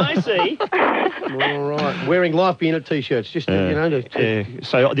 I see. All right. Wearing Life Be In It T-shirts, just So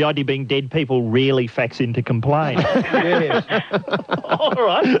the idea being dead people really fax in to complain. Yes. All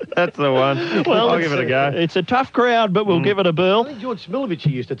right. That's the one. Well, I'll give it a go. It's a tough crowd, but we'll give it a burl. I think George Smilovich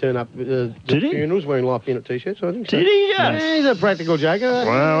used to turn up to funerals wearing Life Be In It T-shirts. I think so. Did he? Yes. Yeah, he's a practical joker.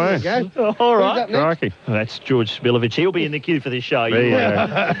 Wow, all right. Crikey. That's George Smilovich. He'll be in the queue for this show.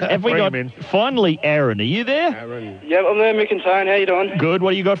 Have we got finally Aaron? Are you there? Aaron. Yep, I'm there, Mick and Tone. How you doing? Good.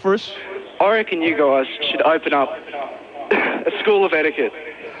 What do you got for us? I reckon you guys should open up a school of etiquette.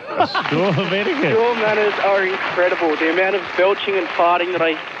 School of etiquette. Your manners are incredible. The amount of belching and farting that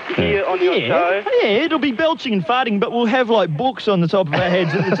I hear on your show. Yeah, it'll be belching and farting, but we'll have like books on the top of our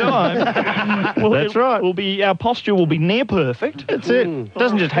heads at the time. That's right. Our posture will be near perfect. That's it. It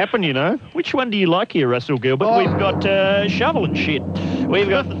doesn't just happen, you know. Which one do you like here, Russell Gilbert? We've got shovel and shit. We've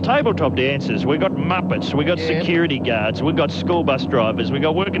got the tabletop dancers. We've got Muppets. We've got security guards. We've got school bus drivers. We've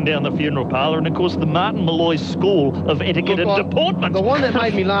got working down the funeral parlour. And, of course, the Martin Molloy School of Etiquette and Deportment. The one that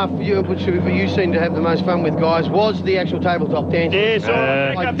made me laugh, which you seem to have the most fun with, guys, was the actual tabletop dancing. Yes,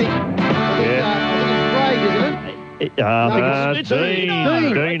 I think it's Craig, isn't it? It's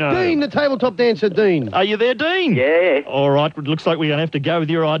Dean, the tabletop dancer, Dean. Are you there, Dean? Yeah. All right, it looks like we're going to have to go with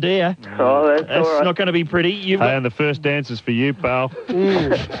your idea. Oh, that's all right. Not going to be pretty. And the first dancer's for you, pal.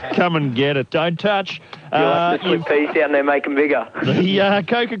 Come and get it. Don't touch. You'll have to slip these down there, make them bigger. The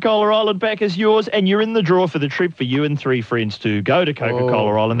Coca-Cola Island pack is yours, and you're in the draw for the trip for you and 3 friends to go to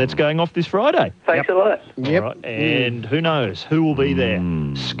Coca-Cola Island. That's going off this Friday. Thanks a lot. Yep. All right. And who knows? Who will be there?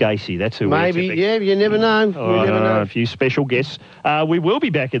 Scasey, that's who Maybe, you never know. You never know. A few special guests. We will be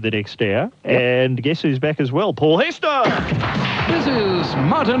back at the next hour. And guess who's back as well? Paul Hester. This is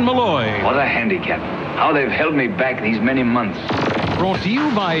Martin Molloy. What a handicap. How they've held me back these many months. Brought to you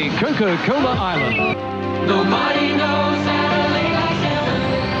by Coca-Cola Island. Nobody knows how to lay like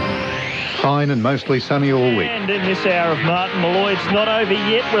Fine and mostly sunny all week. And in this hour of Martin Molloy, it's not over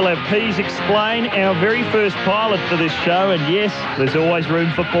yet. We'll have Pease Explain, our very first pilot for this show. And yes, there's always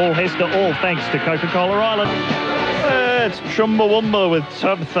room for Paul Hester, all thanks to Coca-Cola Island. It's Chumbawamba with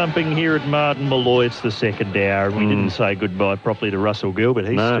Tub Thumping here at Martin Molloy. It's the second hour. And we didn't say goodbye properly to Russell Gilbert.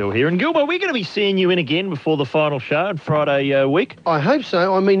 He's still here. And Gilbert, we're going to be seeing you in again before the final show on Friday week. I hope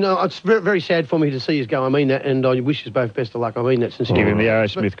so. I mean, it's very, very sad for me to see us go. I mean that, and I wish us both best of luck. I mean that sincerely. Give him the Arrow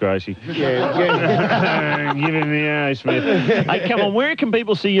Smith, Gracie. Yeah. Give him the Arrow Smith. Hey, come on, where can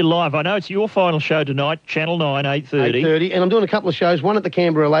people see you live? I know it's your final show tonight, Channel 9, 8:30. 8:30, and I'm doing a couple of shows, one at the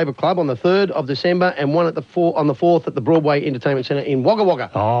Canberra Labour Club on the 3rd of December and one at on the 4th at the Broadway Entertainment Centre in Wagga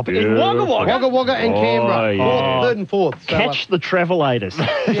Wagga. Oh, in Wagga Wagga? Wagga Wagga and Canberra. Yeah. Third and fourth. So, Catch the travelators.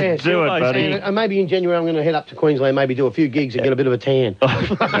 yeah, Do it, buddy. And maybe in January I'm going to head up to Queensland, maybe do a few gigs and get a bit of a tan.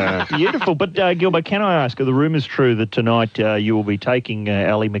 Beautiful. But, Gilbert, can I ask, are the rumours true that tonight you will be taking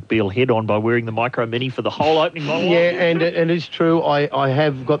Ally McBeal head on by wearing the Micro Mini for the whole opening monologue? Yeah, and it is true. I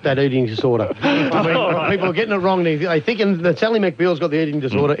have got that eating disorder. People are getting it wrong. They thinking that Ally McBeal's got the eating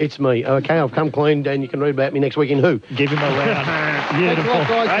disorder. It's me. Okay, I've come clean, and you can read about me next week in Who. Give him a round. Beautiful.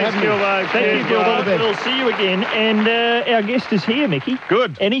 Thanks a lot, guys. Thank you, Gilbert. We'll see you again. And our guest is here, Mickey.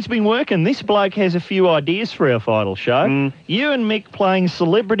 Good. And he's been working. This bloke has a few ideas for our final show. You and Mick playing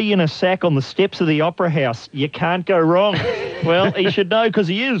celebrity in a sack on the steps of the Opera House. You can't go wrong. Well, he should know because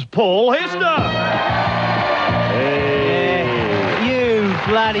he is Paul Hester. You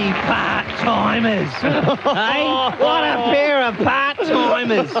bloody part-timers. Hey, what a pair of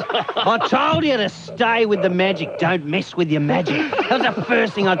part-timers. I told you to stay with the magic. Don't mess with your magic. That was the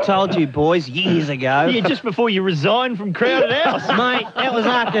first thing I told you boys years ago. Yeah, just before you resigned from Crowded House. Mate, that was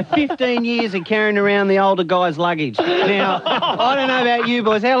after 15 years of carrying around the older guy's luggage. Now, I don't know about you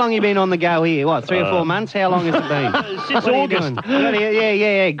boys. How long you been on the go here? What, 3 or 4 months? How long has it been? Since August.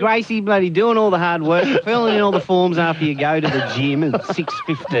 Yeah. Gracie bloody doing all the hard work, filling in all the forms after you go to the gym at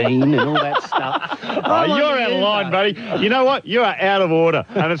 6:15 and all that stuff. Oh, you're out of line, buddy. You know what? You are out of order.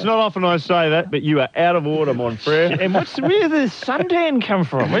 And it's not often I say that, but you are out of order, mon frere. And where did the suntan come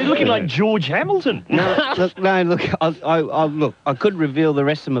from? Are you looking like George Hamilton? Look, I could reveal the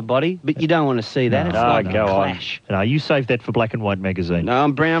rest of my body, but you don't want to see that. It's like a clash. No, you save that for Black and White magazine. No,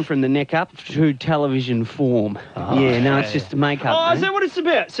 I'm brown from the neck up to television form. It's just makeup. Oh, is that what it's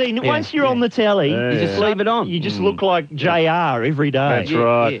about? See, once you're on the telly, you just leave it on. You just look like JR every day. That's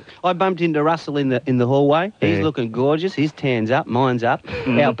right. Yeah. I bumped into Russell in the hallway. He's looking gorgeous. His tan's up, mine's up.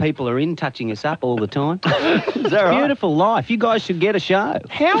 Our people are in, touching us up all the time. It's a beautiful life. You guys should get a show.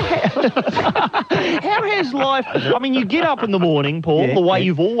 How has life... I mean, you get up in the morning, Paul, the way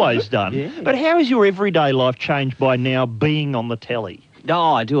you've always done. Yeah. But how has your everyday life changed by now being on the telly?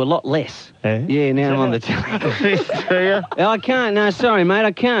 Oh, I do a lot less. Yeah, now I'm on the telly. I can't. No, sorry, mate,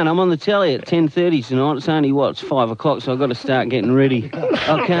 I can't. I'm on the telly at 10:30 tonight. It's only, it's 5 o'clock, so I've got to start getting ready.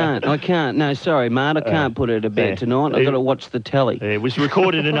 I can't. No, sorry, mate, I can't put her to bed tonight. I've got to watch the telly. It was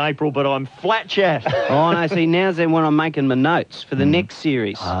recorded in April, but I'm flat chat. Oh, no, see, now's then when I'm making my notes for the next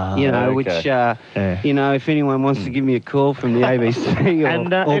series, which, if anyone wants to give me a call from the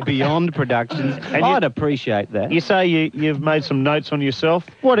ABC or Beyond Productions, I'd appreciate that. You say you've made some notes on yourself.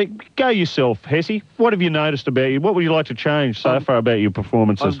 Go yourself, Hessie. What have you noticed about you? What would you like to change so far about your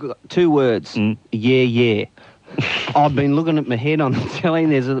performances? I've got 2 words. Yeah. I've been looking at my head on the telly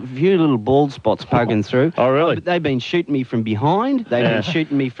and there's a few little bald spots poking through. Oh, really? But they've been shooting me from behind. They've been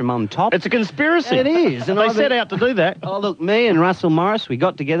shooting me from on top. It's a conspiracy. It is. And they set out to do that. Oh, look, me and Russell Morris, we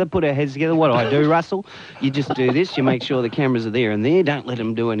got together, put our heads together. What do I do, Russell? You just do this. You make sure the cameras are there and there. Don't let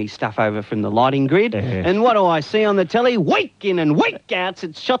them do any stuff over from the lighting grid. And what do I see on the telly? Week in and week out,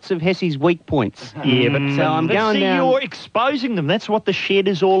 it's shots of Hessie's weak points. Yeah, but so I'm going down. You're exposing them. That's what the shed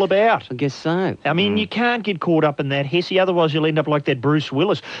is all about. I guess so. I mean, you can't get caught up in that, Hessie, otherwise you'll end up like that Bruce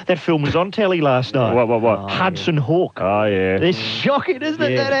Willis. That film was on telly last night. What? Hudson Hawk. Oh, yeah. It's shocking, isn't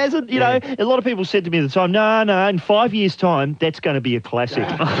it? That hasn't, know, a lot of people said to me at the time, no, in 5 years' time, that's going to be a classic.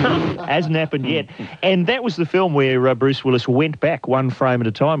 Hasn't happened yet. And that was the film where Bruce Willis went back one frame at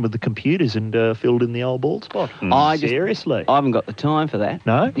a time with the computers and filled in the old bald spot. Seriously. I haven't got the time for that.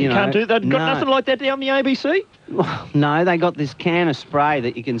 No? You can't do that? Got nothing like that down the ABC? No, they got this can of spray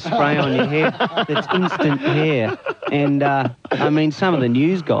that you can spray on your hair that's instant hair. And, I mean, some of the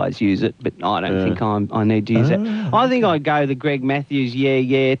news guys use it, but I don't think I need to use it. I think I'd go the Greg Matthews,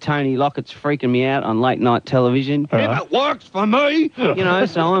 Tony Lockett's freaking me out on late night television. If it works for me!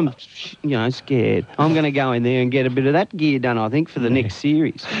 So I'm, scared. I'm going to go in there and get a bit of that gear done, I think, for the next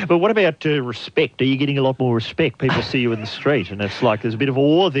series. But what about respect? Are you getting a lot more respect? People see you in the street and it's like there's a bit of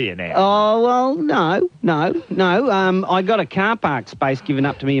awe there now. Oh, well, no. I got a car park space given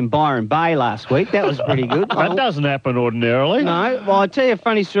up to me in Byron Bay last week. That was pretty good. That doesn't happen ordinarily. No. Well, I'll tell you a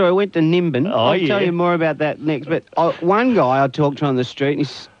funny story. I went to Nimbin. I'll tell you more about that next. But one guy I talked to on the street,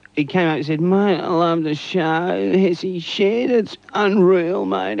 and he came out and said, mate, I love the show. Hessie Shed, it's unreal,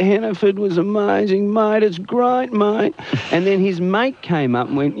 mate. Hannaford was amazing, mate. It's great, mate. And then his mate came up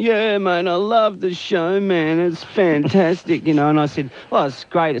and went, yeah, mate, I love the show, man. It's fantastic, And I said, well, it's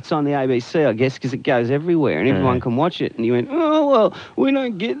great. It's on the ABC, I guess, because it goes everywhere and everyone can watch it. And he went, oh, well, we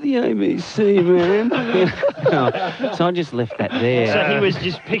don't get the ABC, man. So I just left that there. So he was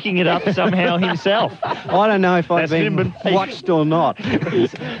just picking it up somehow himself. I don't know if I've been watched or not.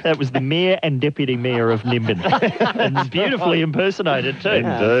 That was the mayor and deputy mayor of Nimbin. And beautifully impersonated too.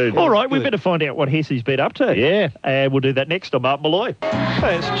 Indeed. All right, we better find out what Hesse's been up to. Yeah. And we'll do that next on Martin Molloy.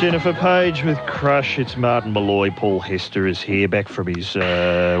 Hey, it's Jennifer Page with Crush. It's Martin Molloy. Paul Hester is here, back from his,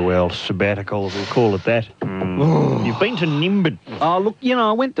 sabbatical, we'll call it that. You've been to Nimbin. Oh, look,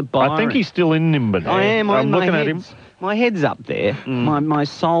 I went to Byron. I think he's still in Nimbin. I am. I'm looking at him. My head's up there. My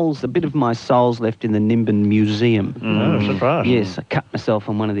soul's, a bit of my soul's left in the Nimbin Museum. Oh, surprise. Yes, I cut myself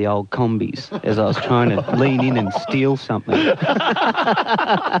on one of the old combis as I was trying to lean in and steal something.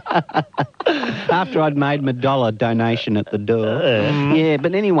 After I'd made my $1 donation at the door. Yeah,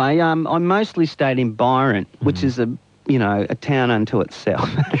 but anyway, I mostly stayed in Byron, which is a town unto itself.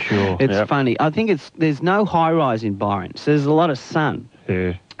 Sure. It's funny. I think there's no high-rise in Byron, so there's a lot of sun.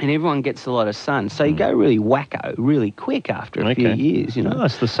 Yeah. And everyone gets a lot of sun, so you go really wacko really quick after a few years, Oh,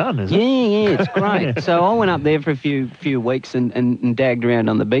 it's the sun, is it? Yeah, it's great. So I went up there for a few weeks and dagged around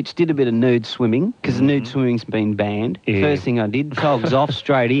on the beach, did a bit of nude swimming, because nude swimming's been banned. Yeah. First thing I did, togs off,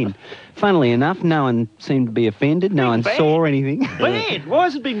 straight in. Funnily enough, no one seemed to be offended, no one saw anything. Banned? Why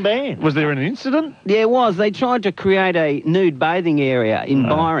has it been banned? Was there an incident? Yeah, it was. They tried to create a nude bathing area in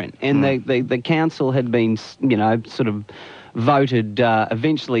Byron, and the council had been, sort of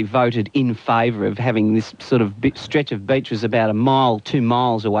eventually voted in favour of having this sort of stretch of beach was about 2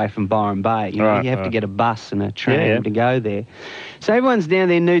 miles away from Byron Bay. You have to get a bus and a tram to go there. So everyone's down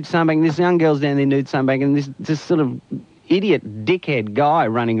there nude sunbathing. This young girl's down there nude sunbathing, and this sort of idiot dickhead guy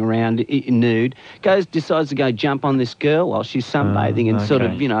running around nude decides to go jump on this girl while she's sunbathing and sort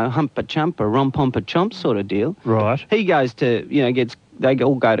of, hump-a-chump, a rom-pomp-a-chomp sort of deal. Right. He goes to, they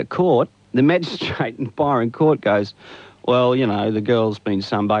all go to court. The magistrate in Byron Court goes, well, the girl's been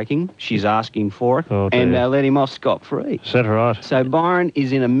sunbaking. She's asking for it. Oh, and let him off scot-free. Is that right? So Byron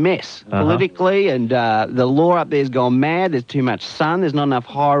is in a mess politically, and the law up there's gone mad. There's too much sun. There's not enough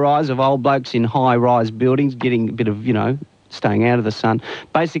high-rise of old blokes in high-rise buildings getting a bit of, staying out of the sun.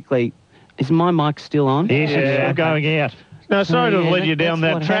 Basically, is my mic still on? Yes, it's going out. No, sorry to have led you down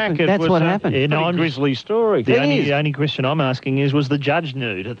that track. That's what happened. It was a grisly story. The only question I'm asking is, was the judge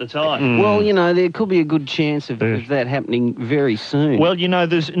nude at the time? Well, there could be a good chance of that happening very soon. Well,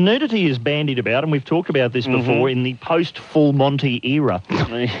 there's nudity is bandied about, and we've talked about this before, in the post-Full Monty era.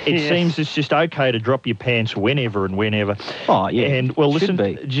 It seems it's just okay to drop your pants whenever and whenever. Oh, yeah. And, well, listen,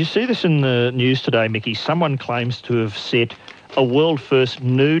 did you see this in the news today, Mickey? Someone claims to have set a world-first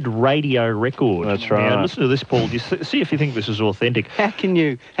nude radio record. That's right. Now, listen to this, Paul. Just see if you think this is authentic. How can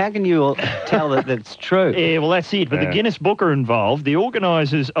you tell that that's true? Yeah, well, that's it. But the Guinness Book are involved. The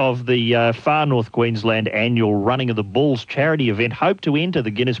organisers of the Far North Queensland annual Running of the Bulls charity event hope to enter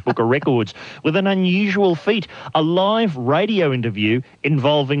the Guinness Book of Records with an unusual feat, a live radio interview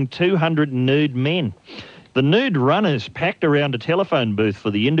involving 200 nude men. The nude runners packed around a telephone booth for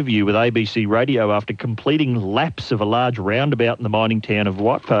the interview with ABC Radio after completing laps of a large roundabout in the mining town of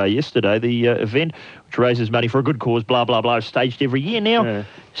Waipā yesterday. The event, which raises money for a good cause, blah, blah, blah, is staged every year. Now,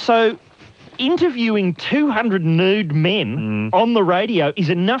 so interviewing 200 nude men on the radio is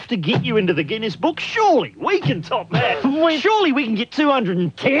enough to get you into the Guinness Book. Surely we can top that. Surely we can get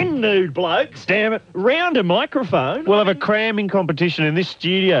 210 nude blokes. Damn it. Round a microphone. We'll have a cramming competition in this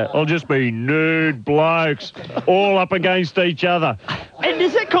studio. I'll just be nude blokes all up against each other. And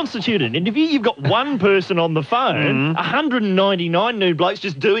does that constitute an interview? You've got one person on the phone, 199 nude blokes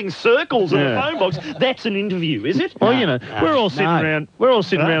just doing circles in the phone box. That's an interview, is it? Well, we're all sitting around. We're all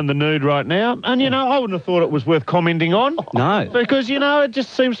sitting around the nude right now, and I wouldn't have thought it was worth commenting on. No, because it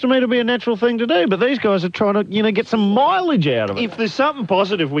just seems to me to be a natural thing to do. But these guys are trying to get some mileage out of it. If there's something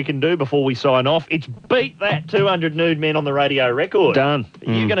positive we can do before we sign off, it's beat that 200 nude men on the radio record. Done.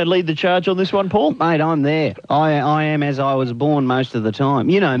 Are you going to lead the charge on this one, Paul? Mate, I'm there. I am as I was born most of the time.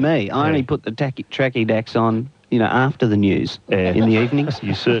 You know me. I only put the tracky dacks on, after the news in the evenings.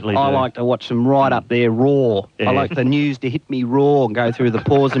 You certainly do. I like to watch them right up there raw. I like the news to hit me raw and go through the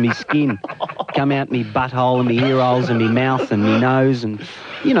pores of me skin, come out me butthole and me ear holes and me mouth and me nose, and,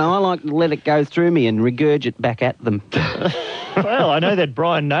 I like to let it go through me and regurgitate back at them. Well, I know that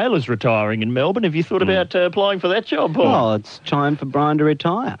Brian Naylor's retiring in Melbourne. Have you thought about applying for that job, Paul? Oh, it's time for Brian to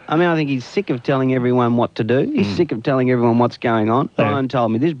retire. I mean, I think he's sick of telling everyone what to do. He's sick of telling everyone what's going on. Brian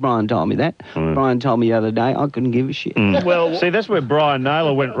told me this, Brian told me that. Brian told me the other day I couldn't give a shit. Well, see, that's where Brian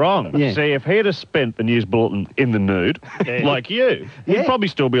Naylor went wrong. Yeah. See, if he'd have spent the news bulletin in the nude, like you, he'd probably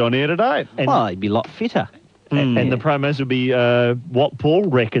still be on air today. Well, he'd be a lot fitter. And the promos would be what Paul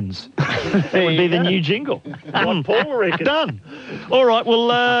reckons. That would be the new jingle. What Paul reckons. Done. All right,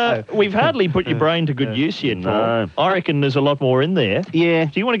 well, we've hardly put your brain to good use yet, Paul. No. I reckon there's a lot more in there. Yeah.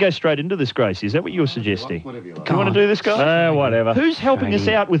 Do you want to go straight into this, Gracie? Is that what you're suggesting? Do you want to do this, guy? Whatever. Who's helping us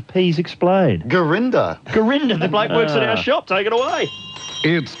out with Peas Explain? Garinda. Garinda, the bloke works at our shop. Take it away.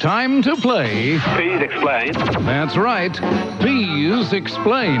 It's time to play. Peas Explain. That's right. Peas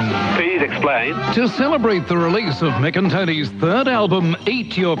Explain. Peas Explain. To celebrate the release of Mick and Tony's third album,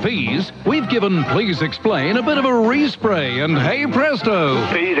 Eat Your Peas, we've given Please Explain a bit of a respray, and hey presto!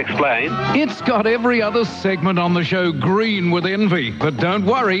 Peas Explain. It's got every other segment on the show green with envy, but don't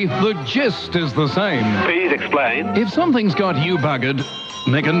worry, the gist is the same. Peas Explain. If something's got you buggered,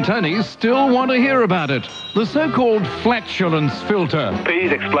 Mick and Tony still want to hear about it. The so-called flatulence filter.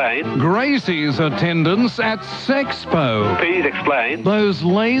 Peas Explain. Gracie's attendance at Sexpo. Peas Explain. Those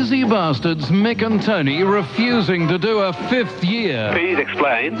lazy bastards, Mick and Tony, refusing to do a 5th year. Peas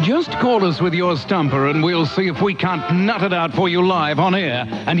Explain. Just call us with your stumper and we'll see if we can't nut it out for you live on air.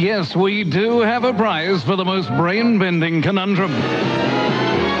 And yes, we do have a prize for the most brain-bending conundrum.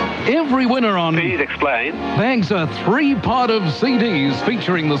 Every winner on Peas Explain bags a 3-pot of CDs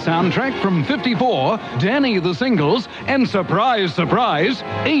featuring the soundtrack from 54, Danny the Singles, and surprise, surprise,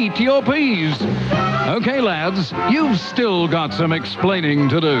 Eat Your Peas. Okay, lads, you've still got some explaining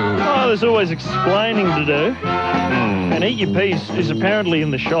to do. Oh, there's always explaining to do. And Eat Your Peas is apparently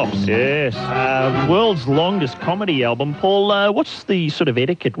in the shops. Yes. World's longest comedy album. Paul, what's the sort of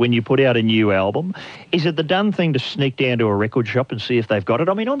etiquette when you put out a new album? Is it the done thing to sneak down to a record shop and see if they've got it?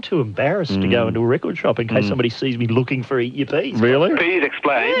 I mean, I'm too embarrassed to go into a record shop in case somebody sees me looking for Eat Your Peas. Really? Peas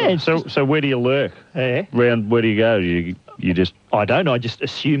Explain. Yeah, So where do you lurk? Yeah. Where do you go? You just... I don't. I just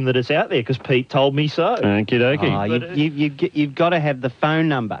assume that it's out there because Pete told me so. Okie dokie. Oh, you've got to have the phone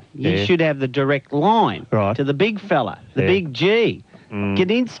number. You should have the direct line to the big fella, the big G.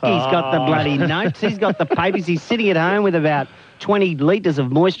 Gadinsky's got the bloody notes. He's got the papers. He's sitting at home with about 20 litres of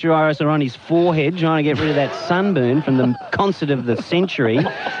moisturiser on his forehead, trying to get rid of that sunburn from the concert of the century.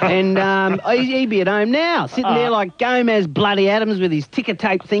 And he'd be at home now, sitting there like Gomez Bloody Adams with his ticker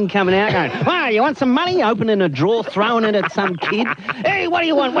tape thing coming out, going, "Wow, you want some money?" Opening a drawer, throwing it at some kid. "Hey, what do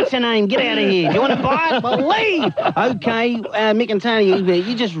you want? What's your name? Get out of here. Do you want to buy it? Well, leave." "Okay, Mick and Tony,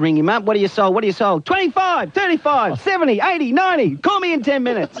 you just ring him up. What do you sold? What do you sold? 25, 35, 70, 80, 90. Call me in 10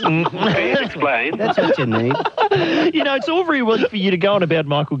 minutes. Peas Explain. That's what you need. You know, it's all very well for you to go on about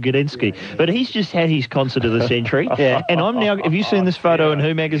Michael Gadinsky, but he's just had his concert of the century. And I'm now... Have you seen this photo in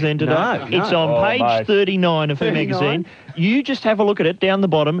Who Magazine today? No. It's on page 39 of Who Magazine. You just have a look at it down the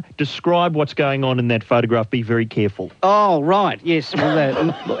bottom. Describe what's going on in that photograph. Be very careful. Oh, right. Yes.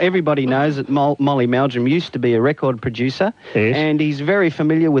 Well, everybody knows that Molly Meldrum used to be a record producer. Yes. And he's very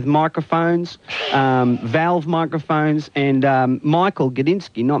familiar with microphones, valve microphones. And Michael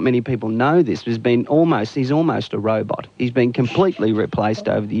Gadinsky, not many people know this, he's almost a robot. He's been completely replaced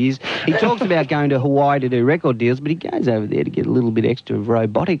over the years. He talks about going to Hawaii to do record deals, but he goes over there to get a little bit extra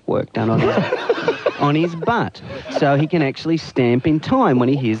robotic work done on his butt, so he can actually stamp in time when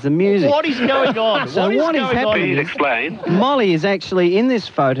he hears the music. What is going on? So what is happening? Peas Explain. Molly is actually, in this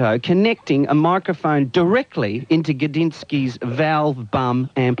photo, connecting a microphone directly into Gadinsky's valve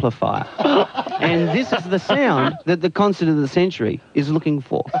bum amplifier. And this is the sound that the concert of the century is looking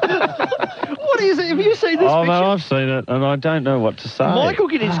for. What is it? Have you seen this Oh, picture? no, I've seen it, and I don't know what to say. Michael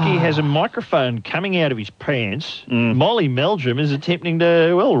Gadinsky has a microphone coming out of his pants. Molly Meldrum is attempting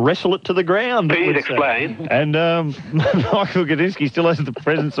to, well, wrestle it to the ground. Peas Explain. And Michael Gadinsky still has the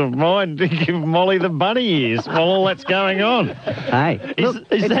presence of mind to give Molly the bunny ears while all that's going on. Hey,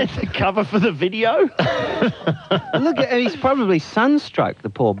 Is that the cover for the video? look, he's probably sunstroke, the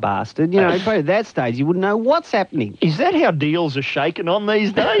poor bastard. You know, probably at that stage, you wouldn't know what's happening. Is that how deals are shaken on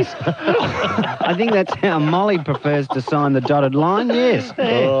these days? I think that's how Molly prefers to sign the dotted line, yes.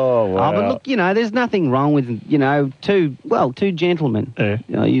 Oh, wow. But look, you know, there's nothing wrong with, you know, two gentlemen,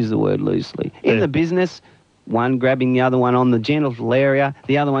 I use the word loosely, in the business, one grabbing the other one on the genital area,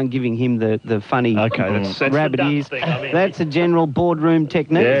 the other one giving him the funny rabbit ears. That's a general boardroom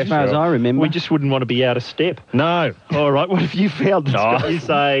technique, as far as I remember. We just wouldn't want to be out of step. No. All right, what have you found that's got you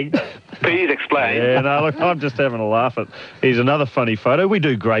saying... Peas Explain. Yeah, no, look, I'm just having a laugh at... Here's another funny photo. We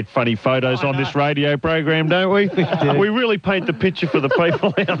do great funny photos on this radio program, don't we? We really paint the picture for the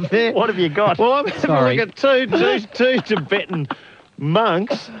people out there. What have you got? Well, I'm having a look at two Tibetan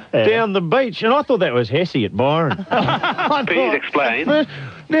monks down the beach, and I thought that was Hesse at Byron. Peas Explain.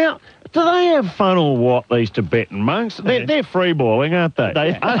 Now, Do they have fun or what, these Tibetan monks? They're free-balling, aren't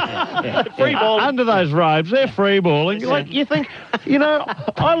they? Free-balling. Under those robes, they're free-balling. Like, you think,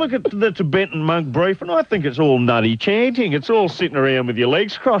 I look at the Tibetan monk brief and I think it's all nutty chanting. It's all sitting around with your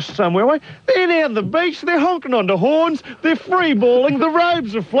legs crossed somewhere. They're down the beach, they're honking onto horns, they're free-balling, the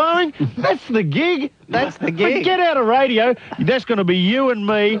robes are flowing. That's the gig. That's the gig. Get out of radio. That's going to be you and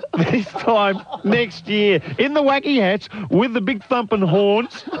me this time next year in the wacky hats with the big thumping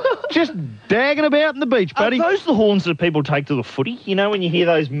horns, just dagging about in the beach, buddy. Are those the horns that people take to the footy? You know, when you hear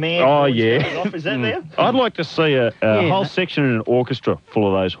those mad horns going off? Is that there? I'd like to see a whole section in an orchestra full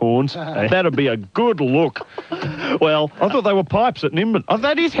of those horns. That'd be a good look. Well, I thought they were pipes at Nimbin. Oh,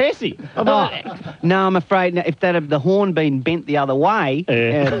 that is Hesse. No, I'm afraid if that had the horn been bent the other way,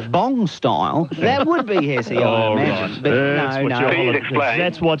 bong style, that would be Hesse, I imagine. Right. But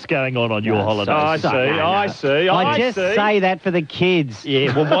That's what's going on your holiday. I see. I just say that for the kids.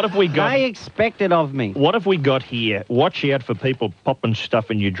 Yeah, well, what have we got? They expect it of me. What have we got here? Watch out for people popping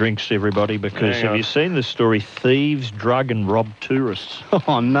stuff in your drinks, everybody, because have you seen the story? Thieves drug and rob tourists.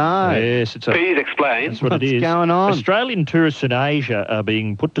 Oh, no. Yes, Please explain. That's what it is. What's going on? Australian tourists in Asia are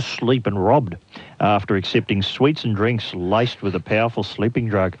being put to sleep and robbed after accepting sweets and drinks laced with a powerful sleeping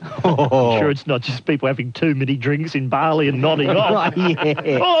drug. I'm sure it's not just people having too many drinks in Bali and nodding off.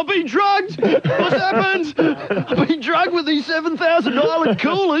 Oh, I've been drugged. What's happened? I've been drugged with these 7,000 island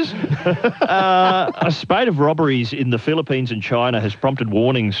coolers. A spate of robberies in the Philippines and China has prompted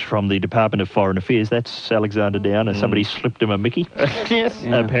warnings from the Department of Foreign Affairs. That's Alexander Downer. Somebody slipped him a Mickey. Yes.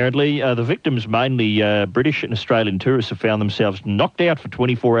 Apparently, the victims, mainly British and Australian tourists, have found themselves knocked out for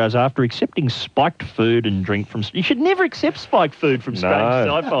 24 hours after accepting spiked food and drink from... You should never accept spiked food from strangers,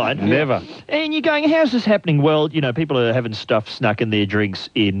 I find. Never. And you're going, how's this happening? Well, people are having stuff snuck in their drinks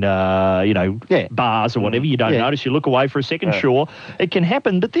in, bars or whatever. You don't notice. You look away for a second, sure. It can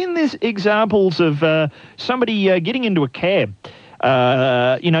happen. But then there's examples of somebody getting into a cab.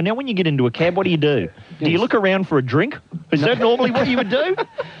 Now when you get into a cab, what do? Do you look around for a drink? Is that normally what you would do?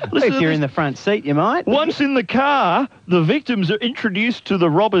 If you're in the front seat, you might. Once in the car, the victims are introduced to the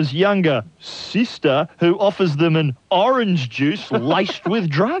robber's younger sister, who offers them an orange juice laced with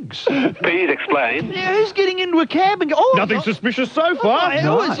drugs. Please explain. Yeah, who's getting into a cab and go, Nothing suspicious so far.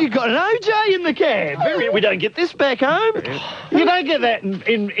 You've got an OJ in the cab. We don't get this back home. You don't get that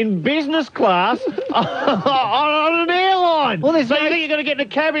in business class on an airline. Well, so you think you're going to get in a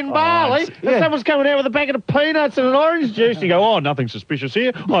cab in Bali and someone's coming out with a packet of peanuts and an orange juice. You go, nothing suspicious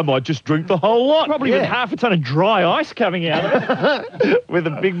here. I might just drink the whole lot. Probably with half a ton of dry ice coming out of it. With a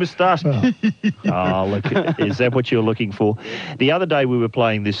big moustache. Look, is that what you're looking for? The other day we were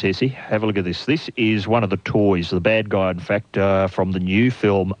playing this, Hesse. Have a look at this. This is one of the toys, the bad guy, in fact, from the new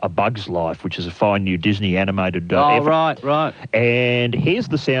film A Bug's Life, which is a fine new Disney animated effort. Right. And here's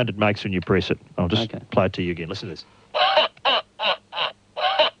the sound it makes when you press it. I'll just play it to you again. Listen to this.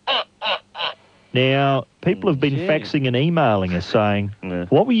 Now, people have been faxing and emailing us saying,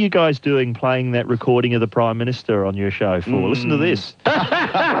 what were you guys doing playing that recording of the Prime Minister on your show for? Listen to this.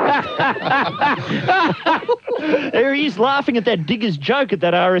 There he is laughing at that digger's joke at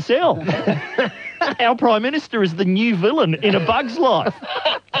that RSL. Our Prime Minister is the new villain in A Bug's Life.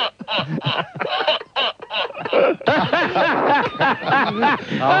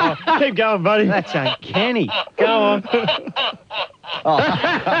 Keep going, buddy. That's uncanny. Go on.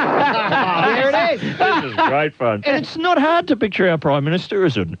 There it is. This is great fun. And it's not hard to picture our Prime Minister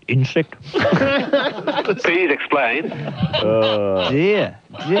as an insect. Please explain. Dear.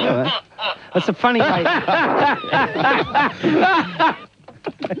 That's a funny way.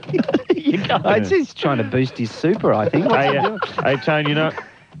 He's trying to boost his super, I think. Hey, Tony,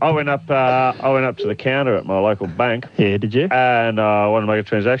 I went up to the counter at my local bank. Yeah, did you? And I wanted to make a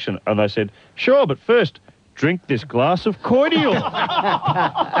transaction, and they said, "Sure, but first, drink this glass of cordial." And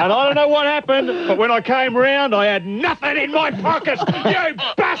I don't know what happened, but when I came round, I had nothing in my pockets. You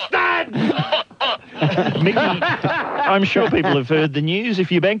bastard! Mickey, I'm sure people have heard the news.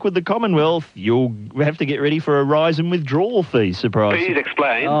 If you bank with the Commonwealth, you'll have to get ready for a rise in withdrawal fees, surprise. Please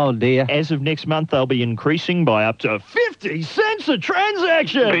explain. Oh, dear. As of next month, they'll be increasing by up to 50 cents a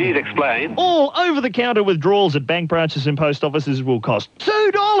transaction. Please explain. All over-the-counter withdrawals at bank branches and post offices will cost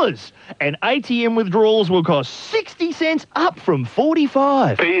 $2, and ATM withdrawals will cost 60 cents, up from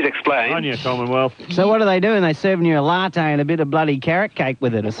 45. Please explain. On your Commonwealth. So what are they doing? They serving you a latte and a bit of bloody carrot cake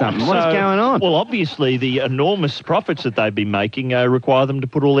with it or something? What's going on? Well, obviously, obviously the enormous profits that they've been making require them to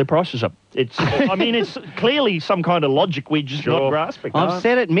put all their prices up. I mean, it's clearly some kind of logic we're just not grasping. I've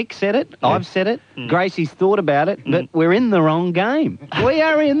said it, Mick said it, I've said it, Gracie's thought about it, but we're in the wrong game. We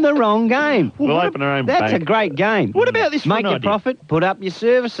are in the wrong game. We'll open our own bank. That's a great game. What about this? Make a profit, put up your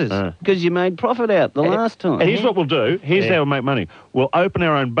services, because you made profit out the last time. And here's what we'll do. Here's how we'll make money. We'll open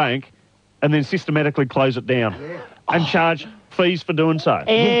our own bank and then systematically close it down and charge fees for doing so.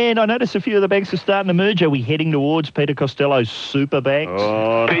 And I notice a few of the banks are starting to merge. Are we heading towards Peter Costello's super banks?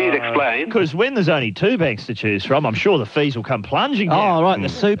 Please explain. Because when there's only two banks to choose from, I'm sure the fees will come plunging down. Oh, right, the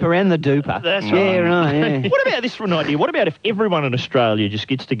super and the duper. That's right. Yeah, right, yeah. What about this for an idea? What about if everyone in Australia just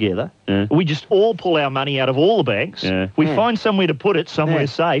gets together, we just all pull our money out of all the banks, we find somewhere to put it, somewhere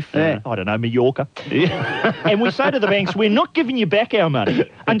safe, I don't know, Mallorca, and we say to the banks, we're not giving you back our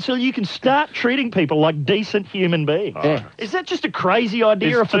money until you can start treating people like decent human beings. Is that just a crazy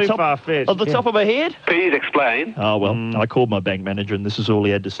idea It's too far-fetched. Off the top of my head? Please explain. Oh, well, I called my bank manager and this is all he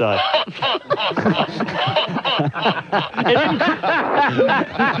had to say.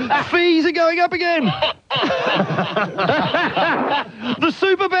 Fees are going up again. The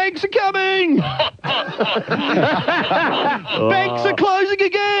super banks are coming. Banks are closing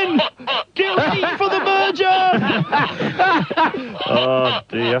again. Get ready for the merger. Oh,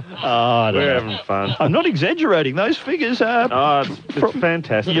 dear. We're having fun. I'm not exaggerating. Those figures are... it's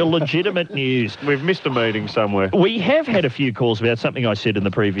fantastic. Your legitimate news. We've missed a meeting somewhere. We have had a few calls about something I said in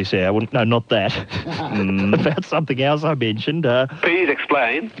the previous hour. Well, no, not that. About something else I mentioned. Please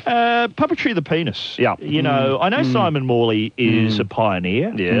explain. Puppetry the penis. Yeah. You know, I know Simon Morley is a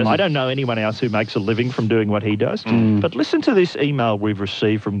pioneer. Yes. I don't know anyone else who makes a living from doing what he does. But listen to this email we've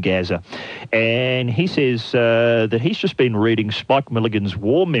received from Gaza. And he says that he's just been reading Spike Milligan's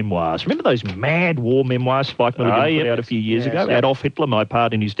war memoirs. Remember those mad war memoirs Spike Milligan put out a few years ago? Adolf Hitler, My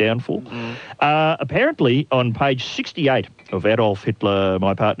Part in His Downfall. Apparently, on page 68 of Adolf Hitler,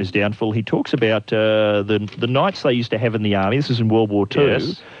 My Part in His Downfall, he talks about the nights they used to have in the army. This is in World War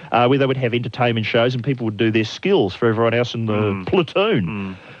II, where they would have entertainment shows and people would do their skills for everyone else in the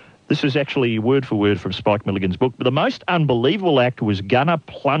platoon. This is actually word for word from Spike Milligan's book. But the most unbelievable act was Gunner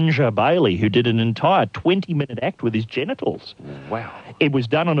Plunger Bailey, who did an entire 20-minute act with his genitals. Wow. It was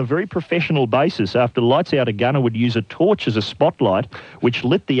done on a very professional basis. After lights out, a gunner would use a torch as a spotlight, which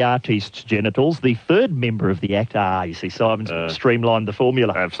lit the artist's genitals. The third member of the act, you see, Simon's streamlined the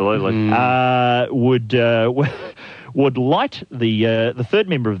formula. Absolutely. Would light the third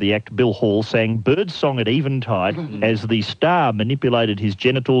member of the act, Bill Hall, sang Birdsong at Eventide as the star manipulated his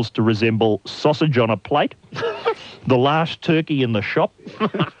genitals to resemble sausage on a plate, the last turkey in the shop,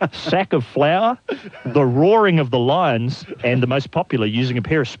 sack of flour, the roaring of the lions, and the most popular, using a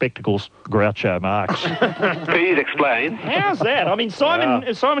pair of spectacles, Groucho Marx. Please explain. How's that? I mean,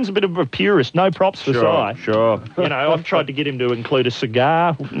 Simon's a bit of a purist. No props for Si. Sure. You know, I've tried to get him to include a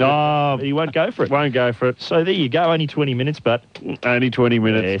cigar. No. He won't go for it. Won't go for it. So there you go. Only 20 minutes, but... Only 20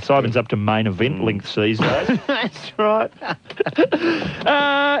 minutes. Yeah, Simon's up to main event lengths these days. That's right.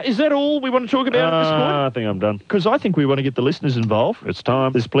 Is that all we want to talk about at this point? I think I'm done. Because I think we want to get the listeners involved. It's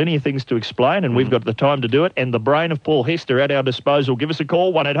time. There's plenty of things to explain, and we've got the time to do it, and the brain of Paul Hester at our disposal. Give us a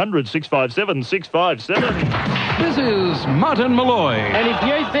call, 1-800-657-657. This is Martin Molloy. And if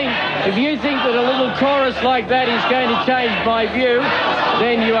you think that a little chorus like that is going to change my view,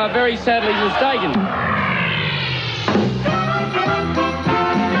 then you are very sadly mistaken.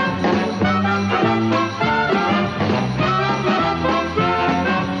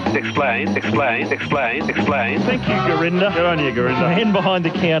 Explain. Thank you, Garinda. Good on you, Garinda. Man behind the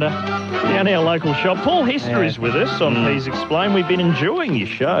counter down our local shop. Paul Hester is with us on Please Explain. We've been enjoying your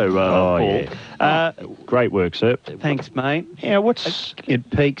show, Paul. Great work, sir. Thanks, mate. Yeah, It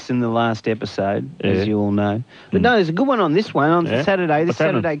peaks in the last episode, as you all know. But no, there's a good one on this one. On Saturday,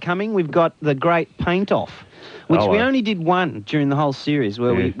 Saturday coming, we've got the Great Paint-Off, which we only did one during the whole series,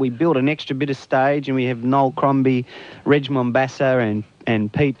 where we built an extra bit of stage, and we have Noel Crombie, Reg Mombassa,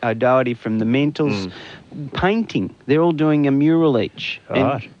 and Pete O'Doherty from the Mentals painting. They're all doing a mural each.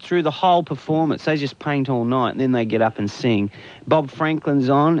 And through the whole performance, they just paint all night, and then they get up and sing. Bob Franklin's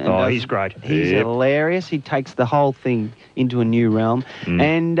on. And he's great. He's hilarious. He takes the whole thing into a new realm.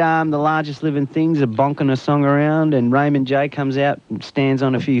 And the Largest Living Things are bonking a song around, and Raymond J comes out and stands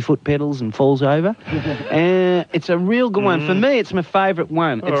on a few foot pedals and falls over. And it's a real good one. For me, it's my favourite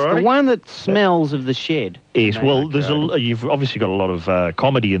one. It's the one that smells of the shed. Yes, well, you've obviously got a lot of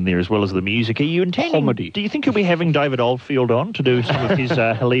comedy in there as well as the music. Are you intending... Comedy. Do you think you'll be having David Oldfield on to do some of his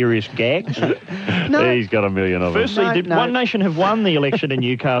hilarious gags? No. He's got a million of them. Firstly, did One Nation have won the election in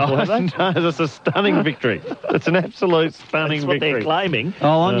Newcastle, have they? No, it's a stunning victory. It's an absolute stunning victory. That's what they're claiming.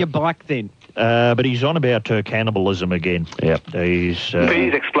 Oh, on your bike then. But he's on about cannibalism again. Yep. He's...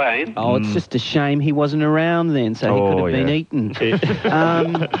 Please explain. Oh, it's just a shame he wasn't around then, so he could have been eaten.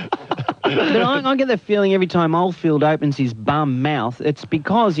 But I get the feeling every time Oldfield opens his bum mouth, it's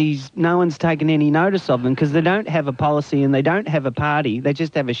because no one's taken any notice of them, because they don't have a policy and they don't have a party. They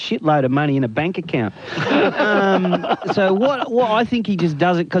just have a shitload of money in a bank account. So what I think he just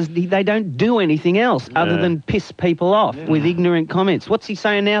does it because they don't do anything else other than piss people off with ignorant comments. What's he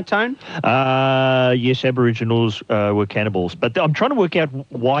saying now, Tone? Yes, Aboriginals were cannibals. But I'm trying to work out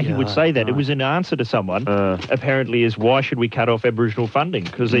why he would say that. It was an answer to someone, apparently, is why should we cut off Aboriginal funding?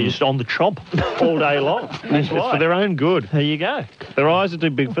 Because they're just on the chomp all day long. That's It's for their own good. There you go. Their eyes are too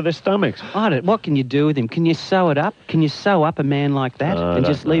big for their stomachs. What can you do with him? Can you sew it up? Can you sew up a man like that and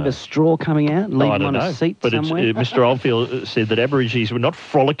just leave a straw coming out and leave him on a seat somewhere? But Mr. Oldfield said that Aborigines were not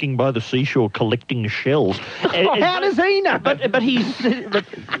frolicking by the seashore collecting shells. How does he know? But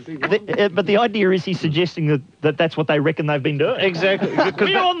the idea is he's suggesting that's what they reckon they've been doing. Exactly.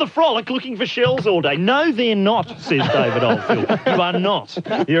 We're on the frolic looking for shells all day. No, they're not, says David Oldfield. You are not.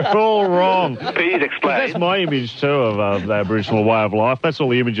 You're all wrong. Please explain. That's my image too of the Aboriginal way of life. That's all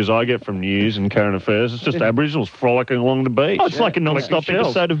the images I get from news and current affairs. It's just Aboriginals frolicking along the beach. Oh, it's like a non-stop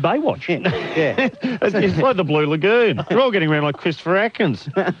episode of Baywatch. It's like the Blue Lagoon. They're all getting around like Christopher Atkins.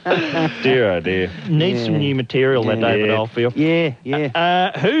 Dear, oh dear. Needs some new material, that David Oldfield.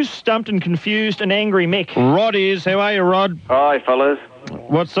 Yeah. Who's stumped and confused and angry Mick? Rod is. How are you, Rod? Hi, fellas.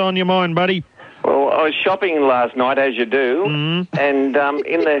 What's on your mind, buddy? Well, I was shopping last night, as you do, and in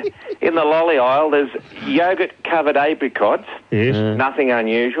the lolly aisle, there's yogurt-covered apricots. Yes. Nothing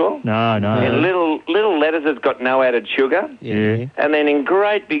unusual. No. In little letters, it's got no added sugar. Yeah. And then in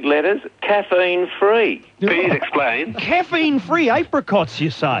great big letters, caffeine-free. Please explain. Caffeine-free apricots, you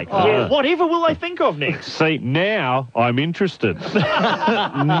say? Yeah. Whatever will they think of next? See, now I'm interested. You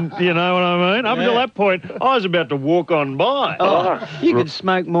know what I mean? Up until that point, I was about to walk on by. You could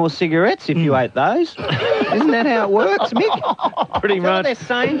smoke more cigarettes if you ate those. Isn't that how it works, Mick? Pretty much. What they're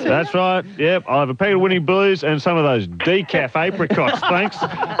saying to That's right. Yep, I'll have a packet of Winnie Blues and some of those decaf apricots, thanks.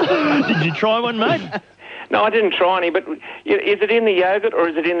 Did you try one, mate? No, I didn't try any, but is it in the yogurt or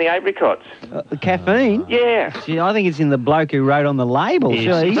is it in the apricots? The caffeine? Yeah. Gee, I think it's in the bloke who wrote on the label. Yes.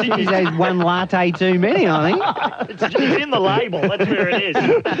 Sure, he's had one latte too many, I think. It's in the label. That's where it is.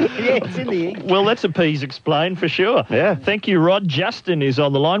 It's in the ink. Well, that's a P's explained for sure. Yeah. Thank you, Rod. Justin is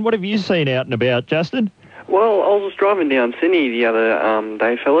on the line. What have you seen out and about, Justin? Well, I was just driving down Sydney the other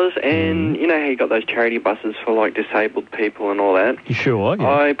day, fellas, and you know how you got those charity buses for, like, disabled people and all that? Sure, yeah.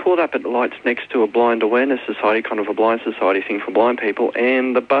 I pulled up at the lights next to a blind awareness society, kind of a blind society thing for blind people,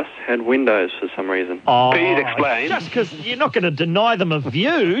 and the bus had windows for some reason. Oh, Please explain. Just because you're not going to deny them a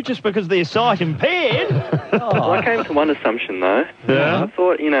view just because they're sight impaired. Well, I came to one assumption, though. Yeah. I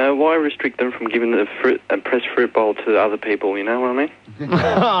thought, why restrict them from giving a pressed fruit bowl to other people, you know what I mean?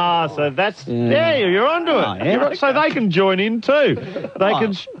 So that's... Yeah, you're onto it. yeah. You're right. So they can join in too. They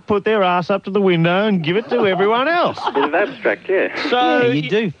can put their ass up to the window and give it to everyone else. A bit of abstract, yeah. So you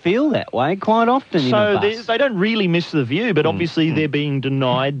do feel that way quite often in a So bus. they don't really miss the view, but obviously they're being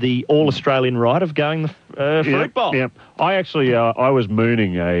denied the all-Australian right of going the fruit bowl. Yep. I actually, I was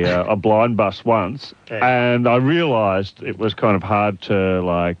mooning a blind bus once, and I realised it was kind of hard to,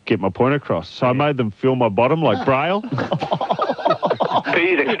 like, get my point across. So I made them feel my bottom like Braille.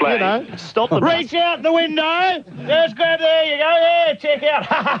 Please explain. Stop the bus. Reach out the window. Just grab there you go. Yeah, check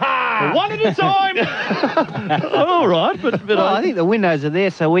out. One at a time. All right, but Well, I think the windows are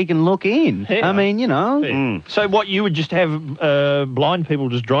there so we can look in. Yeah. I mean, So what, you would just have blind people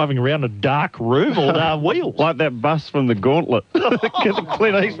just driving around a dark room all day on wheels? Like that bus from the Gauntlet.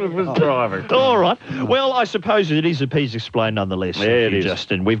 Clint Eastwood was driving. All right. Well, I suppose it is a piece explained nonetheless. Yeah, it is.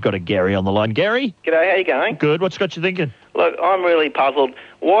 Justin. We've got a Gary on the line. Gary? G'day, how you going? Good. What's got you thinking? Look, I'm really puzzled.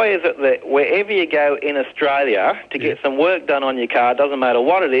 Why is it that wherever you go in Australia to get some work done on your car, doesn't matter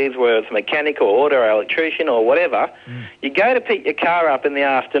what it is, whether it's a mechanic or auto or electrician or whatever, you go to pick your car up in the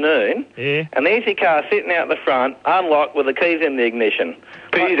afternoon, and there's your car sitting out the front, unlocked with the keys in the ignition.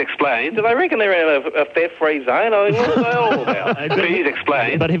 Please explain. Do they reckon they're in a theft-free zone? I mean, what are they all about? Please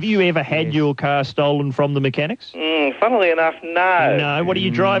explain. But have you ever had your car stolen from the mechanics? Funnily enough, no. No. What are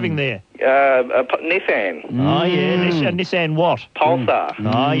you driving there? A Nissan. Oh, yeah. Nissan what? Pulsar.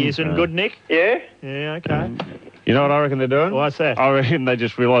 Oh, yes. And good, Nick? Yeah? Yeah, okay. You know what I reckon they're doing? What's that? I reckon they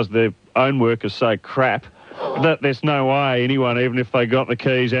just realised their own work is so crap that there's no way anyone, even if they got the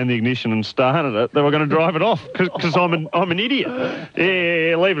keys and the ignition and started it, they were going to drive it off because I'm an idiot.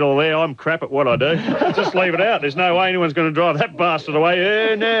 Yeah, leave it all there. I'm crap at what I do. Just leave it out. There's no way anyone's going to drive that bastard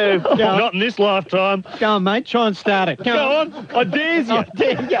away. No, not in this lifetime. Go on, mate. Try and start it. Go on. I dare you.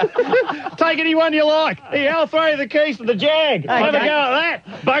 Take anyone you like. Here, I'll throw you the keys to the Jag. Have a go at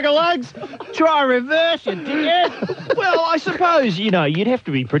that. Bugger lugs. Try reverse it, dickhead. Well, I suppose, you'd have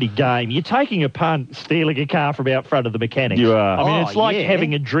to be pretty game. You're taking a punt, stealing a car from out front of the mechanics. You are. I mean, it's like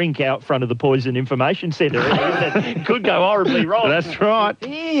having a drink out front of the Poison Information Centre. It could go horribly wrong. That's right.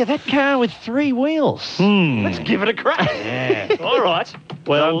 Yeah, that car with 3 wheels. Let's give it a crack. Yeah. All right.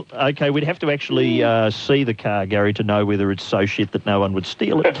 Well, okay, we'd have to actually see the car, Gary, to know whether it's so shit that no one would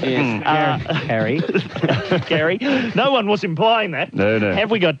steal it. Yes, Harry. Gary, no one was implying that. No.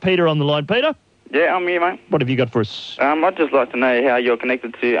 Have we got Peter on the line? Peter? Yeah, I'm here, mate. What have you got for us? I'd just like to know how you're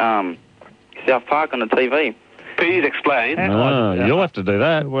connected to South Park on the TV. Please explain. You'll have to do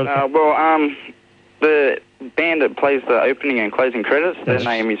that. The band that plays the opening and closing credits, their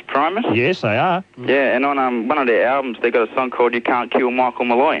name is Primus. Yes, they are. Yeah, and on one of their albums, they got a song called You Can't Kill Michael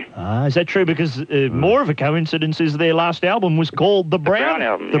Molloy. Is that true? Because more of a coincidence is their last album was called The Brown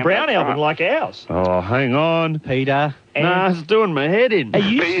Album. The Brown Album, like ours. Oh, hang on. Peter. It's doing my head in.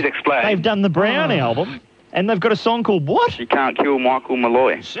 Please explain. They've done the Brown Album, and they've got a song called what? You Can't Kill Michael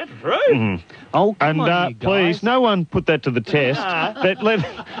Molloy. Is that true? Oh, come on, you please, guys. no one put that to the test.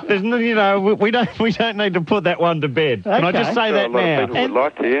 There's no, we don't need to put that one to bed. Can I just say that now? A lot now? of people would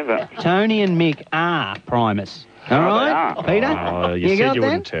like to hear that. Tony and Mick are Primus. All right, they Peter? Oh, you said you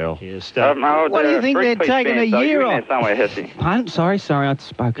wouldn't tell. What do you think they're taking a year off? Somewhere, Hester. Pardon? Sorry, I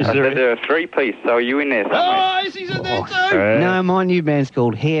spoke. They're a 3-piece, so are you in there somewhere? Oh, is he in there too? No, my new band's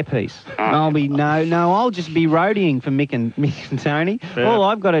called Hairpiece. I'll just be roadieing for Mick and Tony. Yeah. All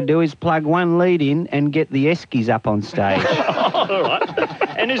I've got to do is plug one lead in and get the Eskies up on stage. All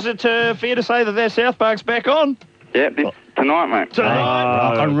right. And is it fair to say that their South Park's back on? Yeah, tonight, mate.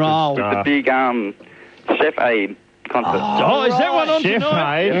 Rock and roll. The big Chef Aid concert. Oh, is that one on Chef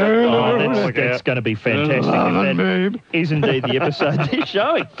tonight? Aid. That's going to be fantastic if that is indeed the episode they're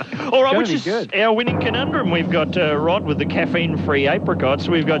showing. All right, which is our winning conundrum. We've got Rod with the caffeine-free apricots.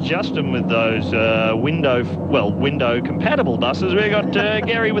 We've got Justin with those window-compatible buses. We've got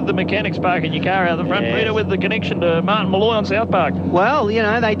Gary with the mechanics parking your car out the front. Peter with the connection to Martin Molloy on South Park. Well,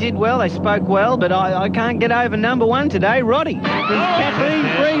 they did well. They spoke well, but I can't get over number one today, Roddy. It's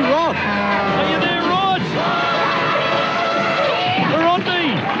caffeine-free Rod. Are you there, Rod?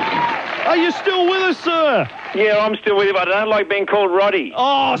 Rodney, are you still with us, sir? Yeah, I'm still with you, but I don't like being called Roddy.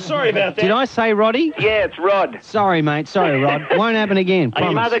 Oh, sorry about that. Did I say Roddy? Yeah, it's Rod. Sorry, mate. Sorry, Rod. Won't happen again.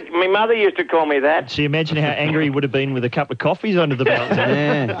 My mother used to call me that. So you imagine how angry he would have been with a cup of coffees under the belt.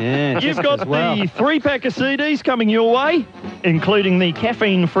 Yeah. You've got the 3-pack of CDs coming your way, including the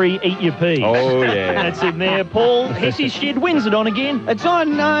caffeine-free Eat Your Pea. Oh, yeah. That's in there. Paul, Hessy's Shed, when's it on again? It's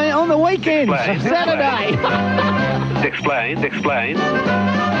on the weekends. Saturday. Explain.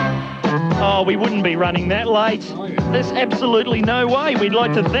 Oh, we wouldn't be running that late. There's absolutely no way. We'd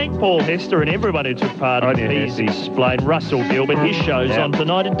like to thank Paul Hester and everyone who took part in He's Explained. Russell Gilbert, his show's on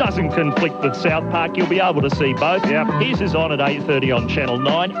tonight. It doesn't conflict with South Park. You'll be able to see both. His is on at 8:30 on Channel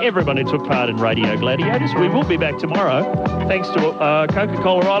 9. Everyone who took part in Radio Gladiators. We will be back tomorrow. Thanks to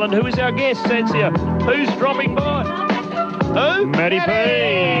Coca-Cola Island, who is our guest. That's here. Who's dropping by? Who? Matty P.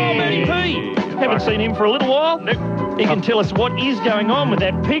 Oh, Matty P. Haven't seen him for a little while. Nope. He can tell us what is going on with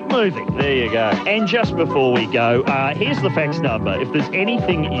that pig movie. There you go. And just before we go, here's the fax number. If there's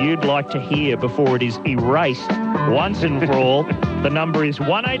anything you'd like to hear before it is erased once and for all, the number is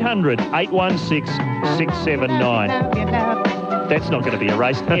 1-800-816-679. That's not going to be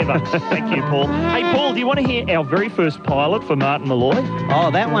erased ever. Thank you, Paul. Hey, Paul, do you want to hear our very first pilot for Martin Molloy? Oh,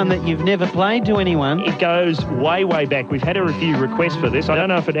 that one that you've never played to anyone? It goes way, way back. We've had a few requests for this. I don't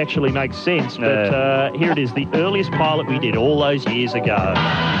know if it actually makes sense, but here it is, the earliest pilot we did all those years ago.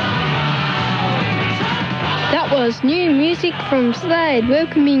 That was new music from Slade,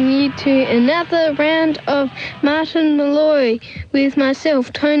 welcoming you to another round of Martin Molloy with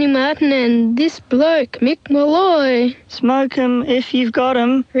myself, Tony Martin, and this bloke, Mick Molloy. Smoke 'em if you've got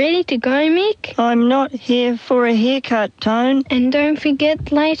 'em. Ready to go, Mick? I'm not here for a haircut, Tone. And don't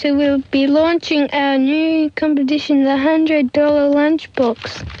forget, later we'll be launching our new competition, the $100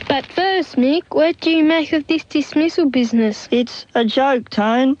 lunchbox. But first, Mick, what do you make of this dismissal business? It's a joke,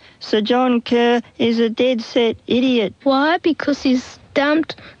 Tone. Sir John Kerr is a dead-set idiot. Why? Because he's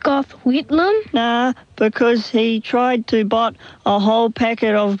dumped Goth Whitlam? Nah, because he tried to bot a whole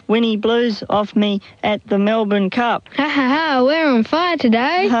packet of Winnie Blues off me at the Melbourne Cup. Ha ha ha, we're on fire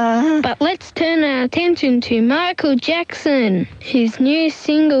today. But let's turn our attention to Michael Jackson. His new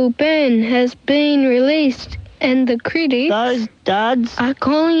single, Burn, has been released, and the critics, those duds, are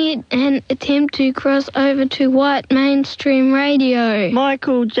calling it an attempt to cross over to white mainstream radio.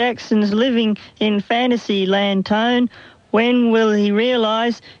 Michael Jackson's living in fantasy land, Tone. When will he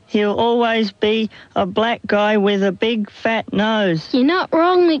realise he'll always be a black guy with a big fat nose? You're not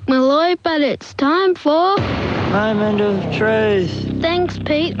wrong, Mick Molloy, but it's time for... Moment of truth. Thanks,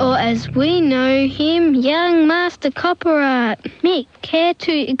 Pete, or as we know him, Young Master Copyright. Mick, care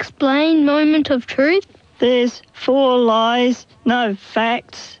to explain Moment of Truth? There's 4 lies, no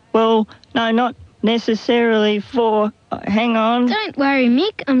facts. Well, no, not necessarily 4. Hang on. Don't worry,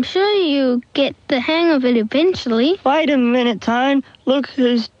 Mick. I'm sure you'll get the hang of it eventually. Wait a minute, Tone. Look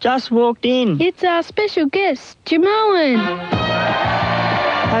who's just walked in. It's our special guest, Jamoan.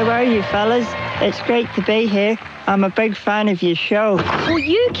 How are you, fellas? It's great to be here. I'm a big fan of your show. Will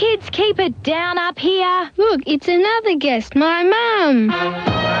you kids keep it down up here? Look, it's another guest, my mum.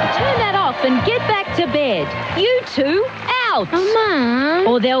 Turn that off and get back to bed. You two, out. Oh, Mum.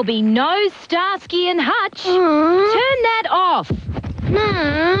 Or there'll be no Starsky and Hutch. Aww. Turn that off.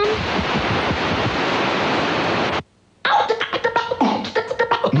 Mum.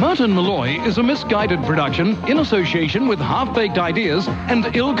 Martin Molloy is a misguided production in association with half-baked ideas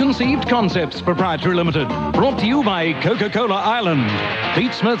and ill-conceived concepts Proprietary Limited. Brought to you by Coca-Cola Island.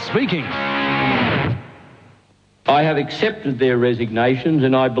 Pete Smith speaking. I have accepted their resignations,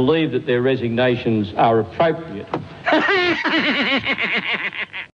 and I believe that their resignations are appropriate.